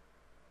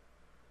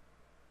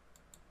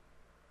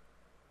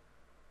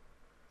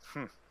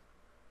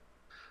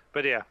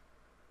 But yeah.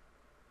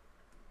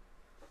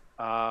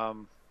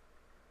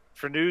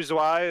 For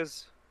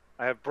news-wise,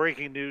 I have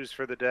breaking news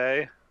for the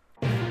day.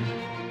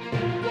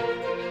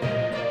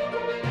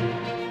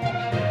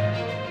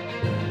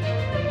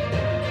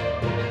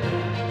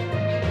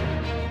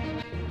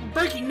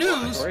 Breaking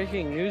news!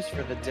 Breaking news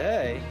for the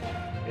day.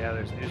 Yeah,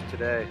 there's news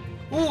today.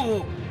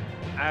 Ooh!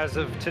 As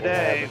of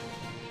today,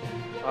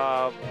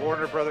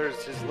 Warner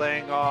Brothers is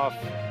laying off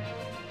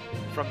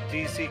from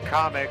DC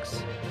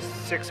Comics.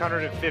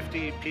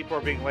 650 people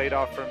are being laid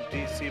off from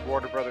DC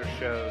Warner Brothers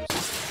shows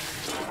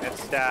and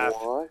staff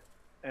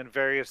and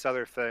various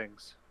other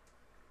things.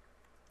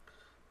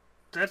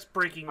 That's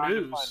breaking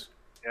news.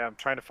 Yeah, I'm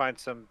trying to find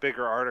some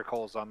bigger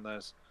articles on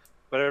this.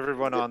 But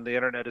everyone on the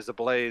internet is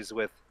ablaze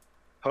with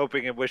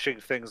hoping and wishing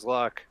things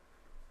luck.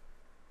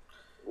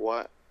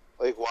 What?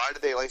 Like, why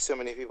did they lay so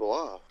many people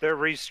off? They're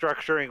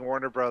restructuring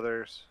Warner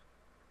Brothers.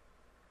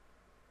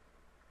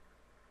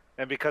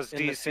 And because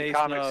DC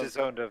Comics is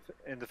owned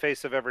in the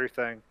face of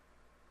everything.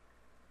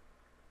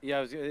 Yeah,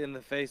 I was in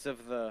the face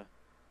of the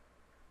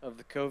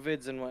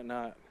COVIDs and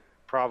whatnot.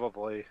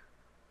 Probably.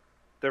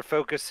 They're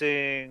going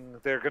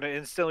to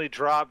instantly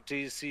drop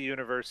DC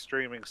Universe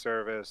streaming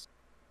service.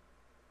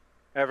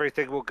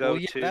 Everything will go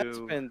to... That's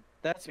been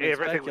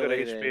everything will go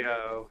to speculating.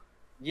 HBO.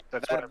 Yeah,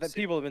 That's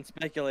people have been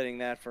speculating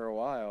that for a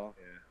while.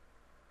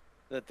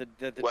 Yeah. That the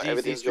What, DC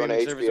everything's going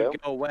to streaming service HBO?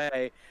 would go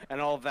away,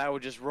 and all of that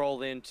would just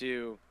roll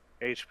into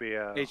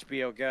HBO.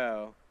 HBO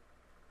Go.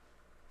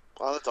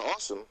 Oh, that's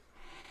awesome.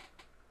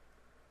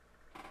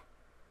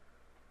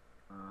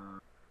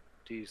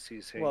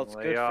 DC's saying Well, it's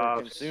layoffs. good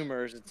for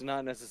consumers. It's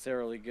not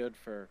necessarily good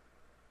for,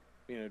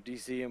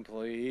 DC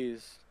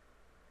employees.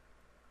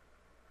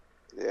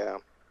 Yeah.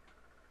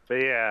 But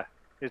yeah,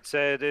 it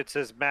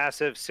says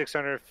massive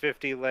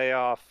 650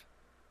 layoff,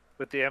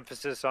 with the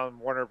emphasis on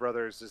Warner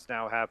Brothers is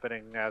now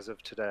happening as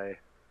of today.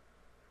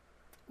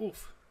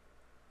 Oof.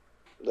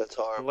 That's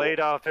horrible. Laid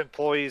off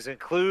employees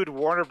include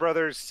Warner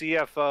Brothers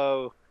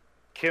CFO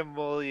Kim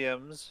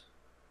Williams,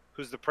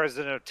 who's the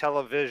president of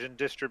television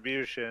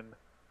distribution,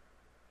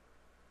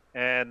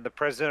 and the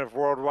president of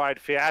worldwide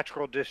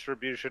theatrical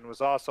distribution was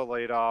also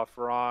laid off,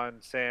 Ron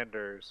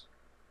Sanders.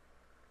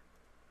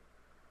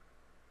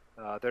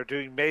 They're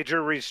doing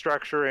major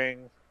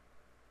restructuring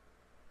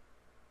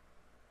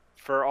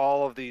for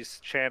all of these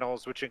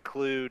channels, which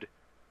include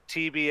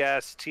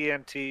TBS,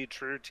 TNT,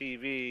 True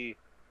TV,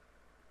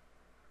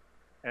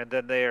 and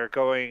then they're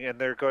going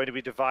to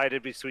be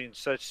divided between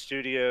such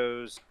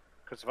studios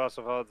because of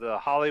also the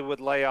Hollywood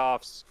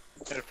layoffs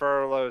and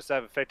furloughs that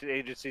have affected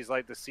agencies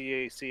like the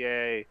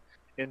CACA,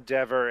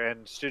 Endeavor,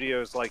 and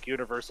studios like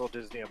Universal,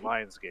 Disney, and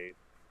Lionsgate.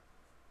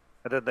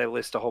 And then they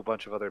list a whole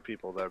bunch of other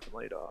people that have been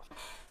laid off.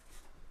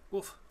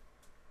 Oof.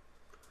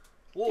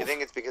 You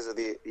think it's because of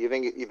the? You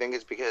think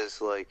it's because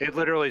like? It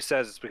literally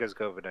says it's because of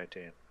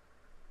COVID-19.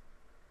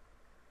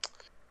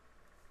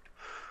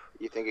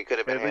 You think it could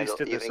have been handled?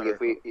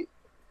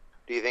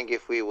 Do you think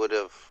if we would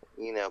have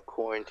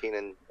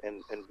quarantined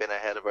and been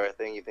ahead of our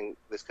thing, you think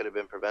this could have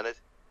been prevented?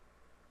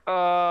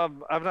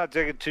 I'm not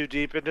digging too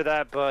deep into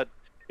that, but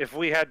if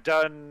we had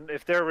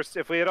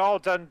all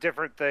done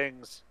different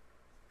things,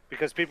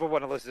 because people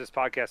want to listen to this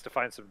podcast to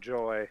find some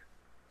joy.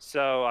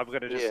 So I'm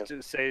going to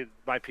just say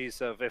my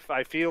piece of, if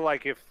I feel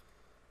like if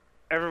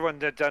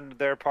everyone had done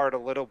their part a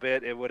little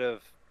bit, it would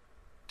have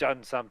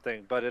done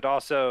something. But it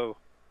also,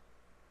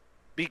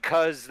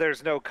 because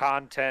there's no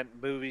content,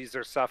 movies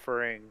are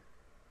suffering.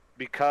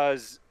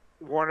 Because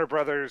Warner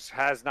Brothers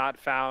has not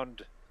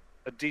found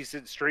a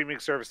decent streaming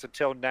service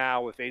until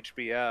now with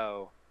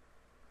HBO,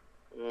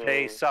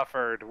 they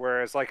suffered.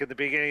 Whereas like in the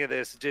beginning of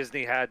this,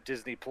 Disney had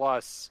Disney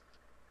Plus,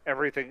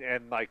 everything,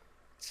 and like,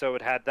 so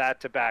it had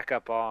that to back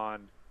up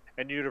on.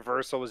 And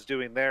Universal was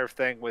doing their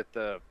thing with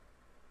the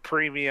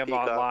premium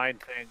Peacock. online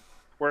thing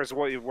Whereas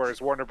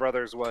Warner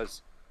Brothers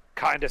was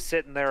kind of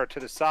sitting there to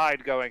the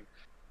side going,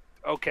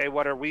 okay,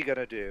 what are we going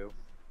to do?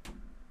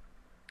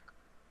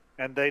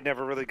 And they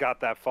never really got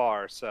that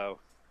far, so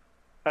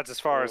that's as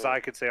far as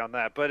I could say on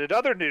that. But in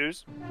other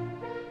news,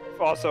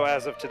 also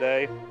as of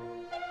today,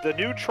 the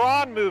new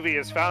Tron movie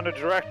has found a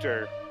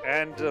director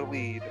and a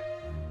lead.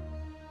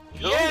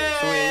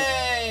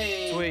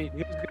 Yay! Sweet.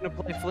 Who's gonna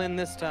play Flynn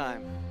this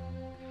time?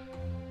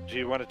 Do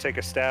you want to take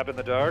a stab in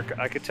the dark?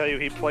 I could tell you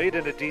he played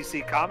in a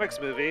DC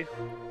Comics movie.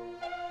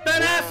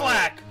 Ben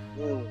Affleck!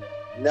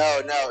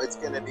 No, it's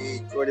gonna be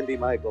Jordan B.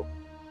 Michael.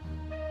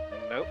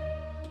 Nope.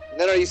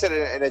 No, you said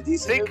in a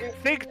DC movie?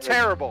 Think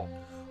terrible.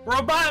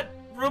 Robert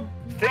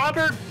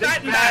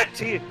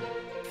Pattinson!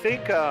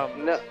 Think,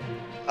 No.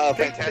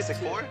 Fantastic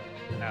Four?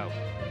 No.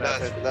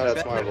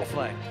 That's Marvel.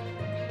 Affleck.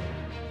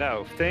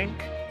 No, think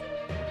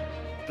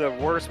the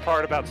worst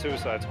part about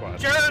Suicide Squad.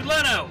 Jared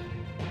Leto!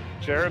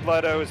 Jared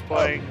Leto is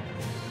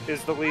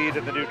is the lead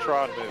in the new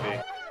Tron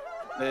movie.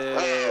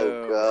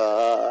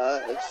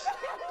 Oh, gosh.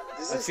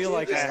 I feel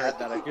like I heard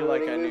that. I feel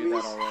like I knew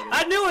that already.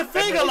 I knew a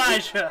thing,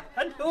 Elijah!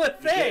 I knew a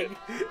thing!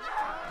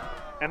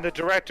 And the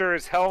director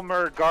is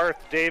Helmer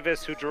Garth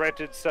Davis, who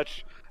directed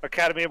such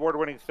Academy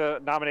Award-winning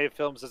nominated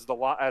films as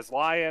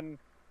Lion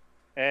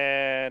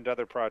and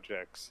other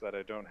projects that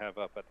I don't have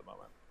up at the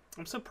moment.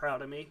 I'm so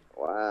proud of me.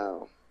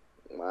 Wow.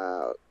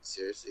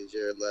 Seriously,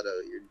 Jared Leto,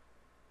 you're...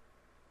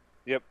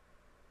 Yep.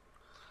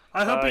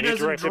 I hope he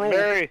doesn't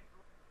drool.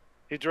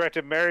 He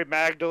directed Mary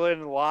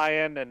Magdalene,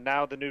 Lion, and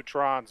now the new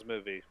Tron's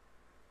movie.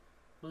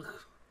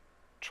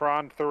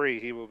 Tron 3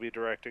 he will be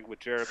directing with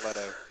Jared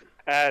Leto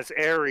as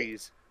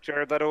Ares.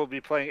 Jared Leto will be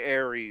playing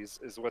Ares,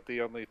 is what the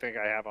only thing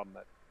I have on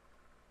that.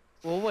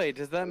 Well, wait,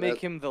 does that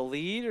make him the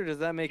lead, or does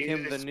that make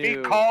him the new... He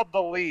called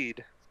the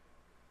lead.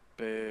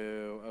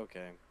 Boo,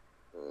 okay.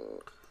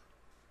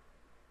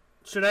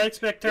 Should I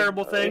expect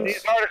terrible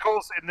things?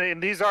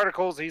 In these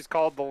articles, he's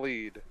called the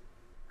lead.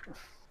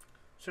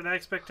 Should I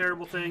expect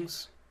terrible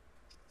things?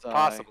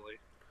 Possibly.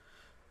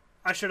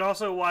 I should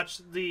also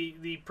watch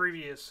the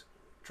previous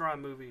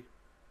Tron movie.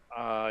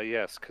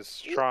 Yes,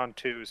 because Tron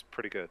 2 is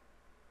pretty good.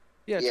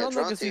 Yeah, Tron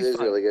Legacy is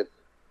really good.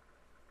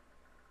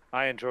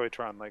 I enjoy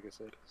Tron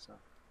Legacy. So.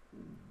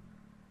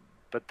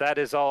 But that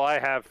is all I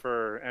have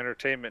for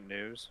entertainment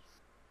news.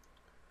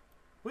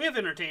 We have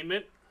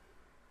entertainment.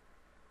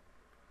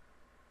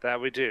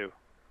 That we do.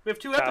 We have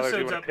 2 Tyler,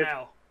 episodes up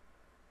now.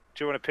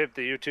 Do you want to pimp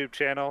the YouTube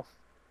channel?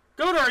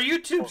 Go to our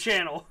YouTube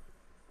channel.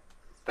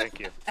 Thank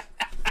you.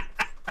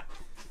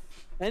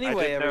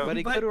 Anyway,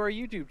 everybody, go to our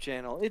YouTube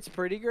channel. It's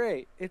pretty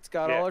great. It's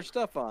got all our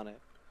stuff on it.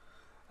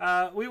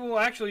 We will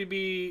actually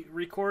be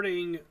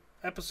recording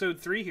episode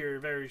 3 here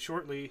very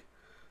shortly.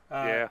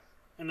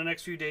 In the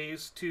next few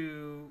days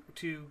to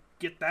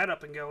get that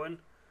up and going.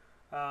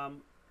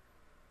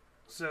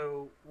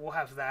 So we'll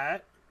have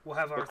that. We'll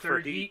have our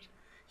third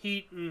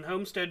Heat and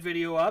Homestead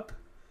video up.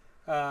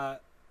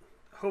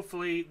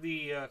 Hopefully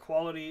the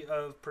quality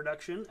of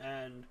production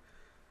and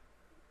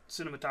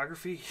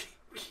cinematography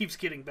keeps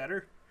getting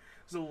better.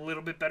 It's a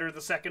little bit better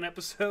the second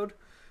episode.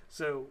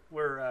 So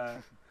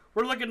we're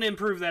looking to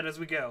improve that as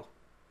we go.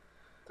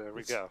 There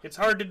we go. It's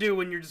hard to do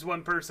when you're just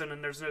one person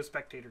and there's no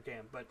spectator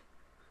cam, but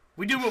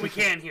we do what we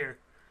can here.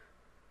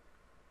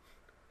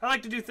 I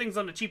like to do things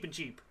on the cheap and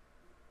cheap.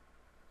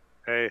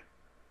 Hey,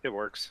 it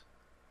works.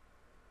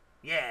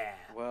 Yeah.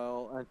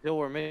 Well, until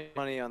we're making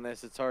money on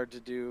this, it's hard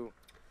to do.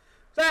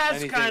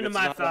 That's kind of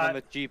my thought. On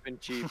the cheap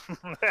and cheap.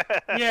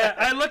 Yeah,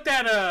 I looked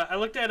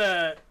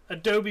at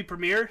Adobe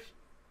Premiere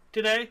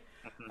today,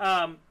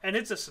 and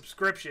it's a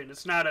subscription.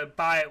 It's not a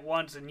buy it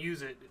once and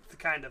use it. It's the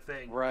kind of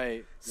thing.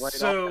 Right.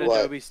 So all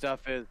Adobe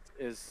stuff is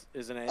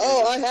an.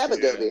 Oh, I have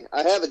Adobe.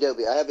 I have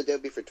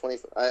Adobe for 20.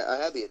 I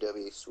have the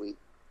Adobe suite.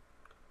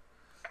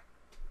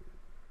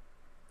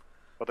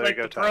 Well, there like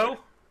you go, the Pro.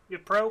 You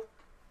have Pro.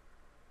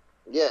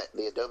 Yeah,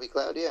 the Adobe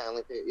Cloud. Yeah, I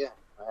only pay. Yeah,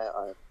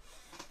 I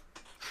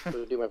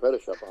do my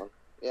Photoshop on.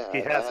 Yeah, I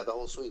have the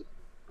whole suite.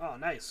 Oh,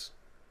 nice.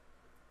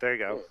 There you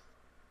go. Yeah.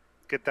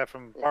 Get that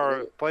from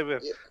play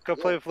with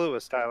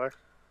Lewis, Tyler.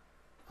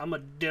 I'm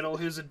gonna diddle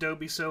his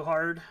Adobe so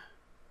hard.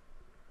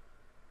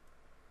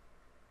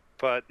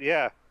 But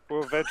yeah,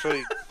 we'll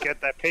eventually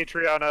get that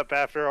Patreon up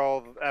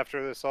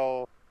after this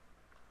all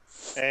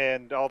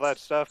and all that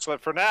stuff. But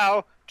for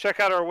now, check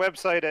out our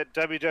website at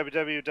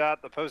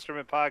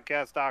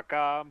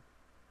www.thepostermanpodcast.com.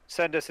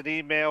 Send us an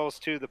emails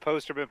to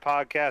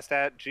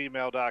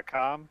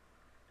thepostermanpodcast@gmail.com.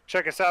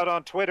 Check us out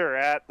on Twitter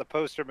at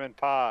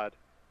thepostermanpod.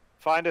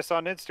 Find us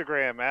on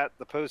Instagram at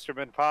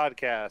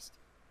thepostermanpodcast.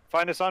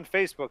 Find us on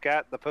Facebook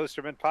at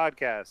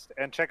thepostermanpodcast.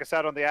 And check us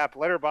out on the app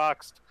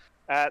Letterboxd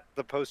at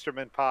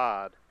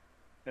thepostermanpod.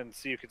 And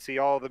so you can see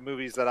all the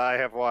movies that I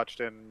have watched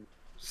and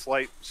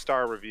slight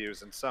star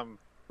reviews and some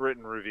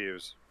written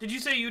reviews. Did you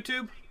say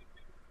YouTube?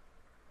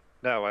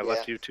 No, I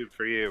left YouTube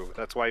for you.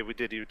 That's why we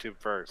did YouTube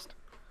first.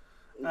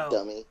 Oh,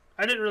 dummy.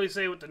 I didn't really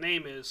say what the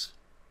name is.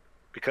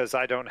 Because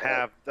I don't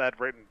have that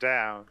written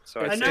down. So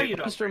I know you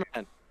don't.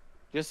 Posterman.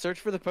 Just search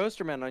for the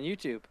Posterman on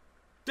YouTube.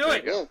 Do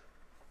it. Yeah.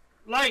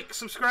 Like,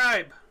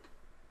 subscribe.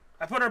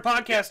 I put our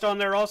podcast on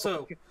there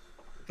also.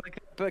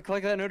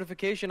 Click that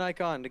notification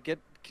icon to get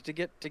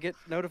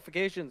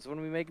notifications when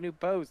we make new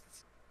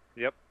posts.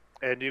 Yep.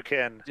 And you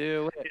can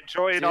Do it.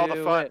 join in all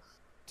the fun.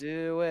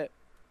 Do it.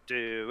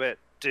 Do it.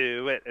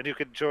 And you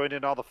can join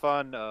in all the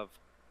fun of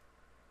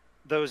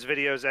those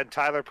videos. And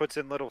Tyler puts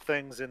in little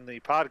things in the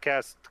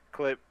podcast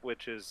clip,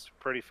 which is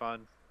pretty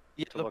fun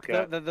to look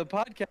at. The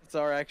podcasts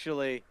are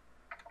actually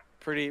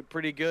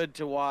pretty good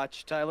to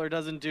watch. Tyler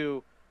doesn't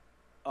do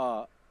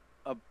a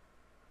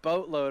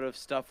boatload of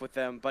stuff with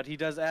them, but he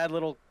does add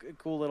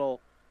cool little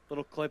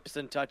clips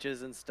and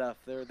touches and stuff.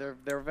 They're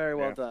very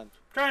well done.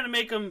 Trying to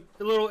make them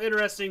a little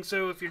interesting,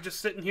 so if you're just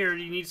sitting here and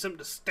you need something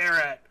to stare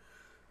at,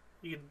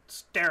 you can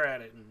stare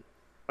at it. And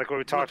like when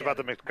we talked about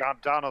the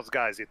McDonald's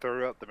guys, he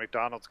threw up the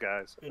McDonald's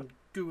guys. And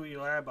google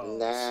your eyeballs.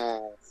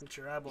 Nice. Get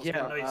your eyeballs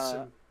nice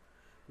and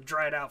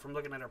dried out from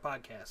looking at our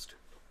podcast.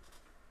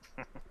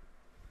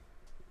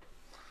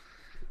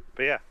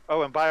 But yeah.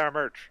 Oh, and buy our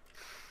merch.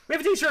 We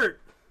have a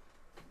t-shirt!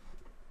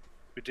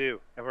 We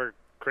do. And we're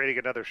creating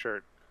another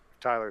shirt.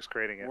 Tyler's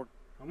creating it.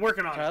 I'm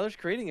working on it. Tyler's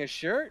creating a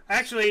shirt?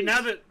 Actually,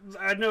 now that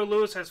I know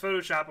Lewis has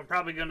Photoshop, I'm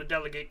probably going to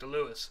delegate to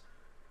Lewis.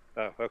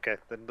 Oh, okay.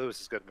 Then Lewis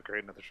is going to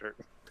create another shirt.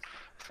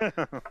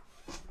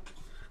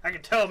 I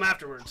can tell him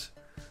afterwards.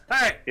 All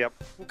right. Yep.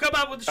 We'll come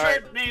up with the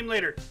shirt name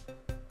later.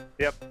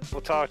 Yep.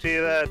 We'll talk to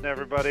you then,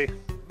 everybody.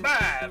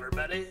 Bye,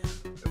 everybody.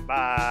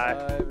 Bye.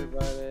 Bye,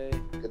 everybody.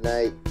 Good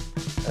night,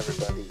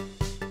 everybody.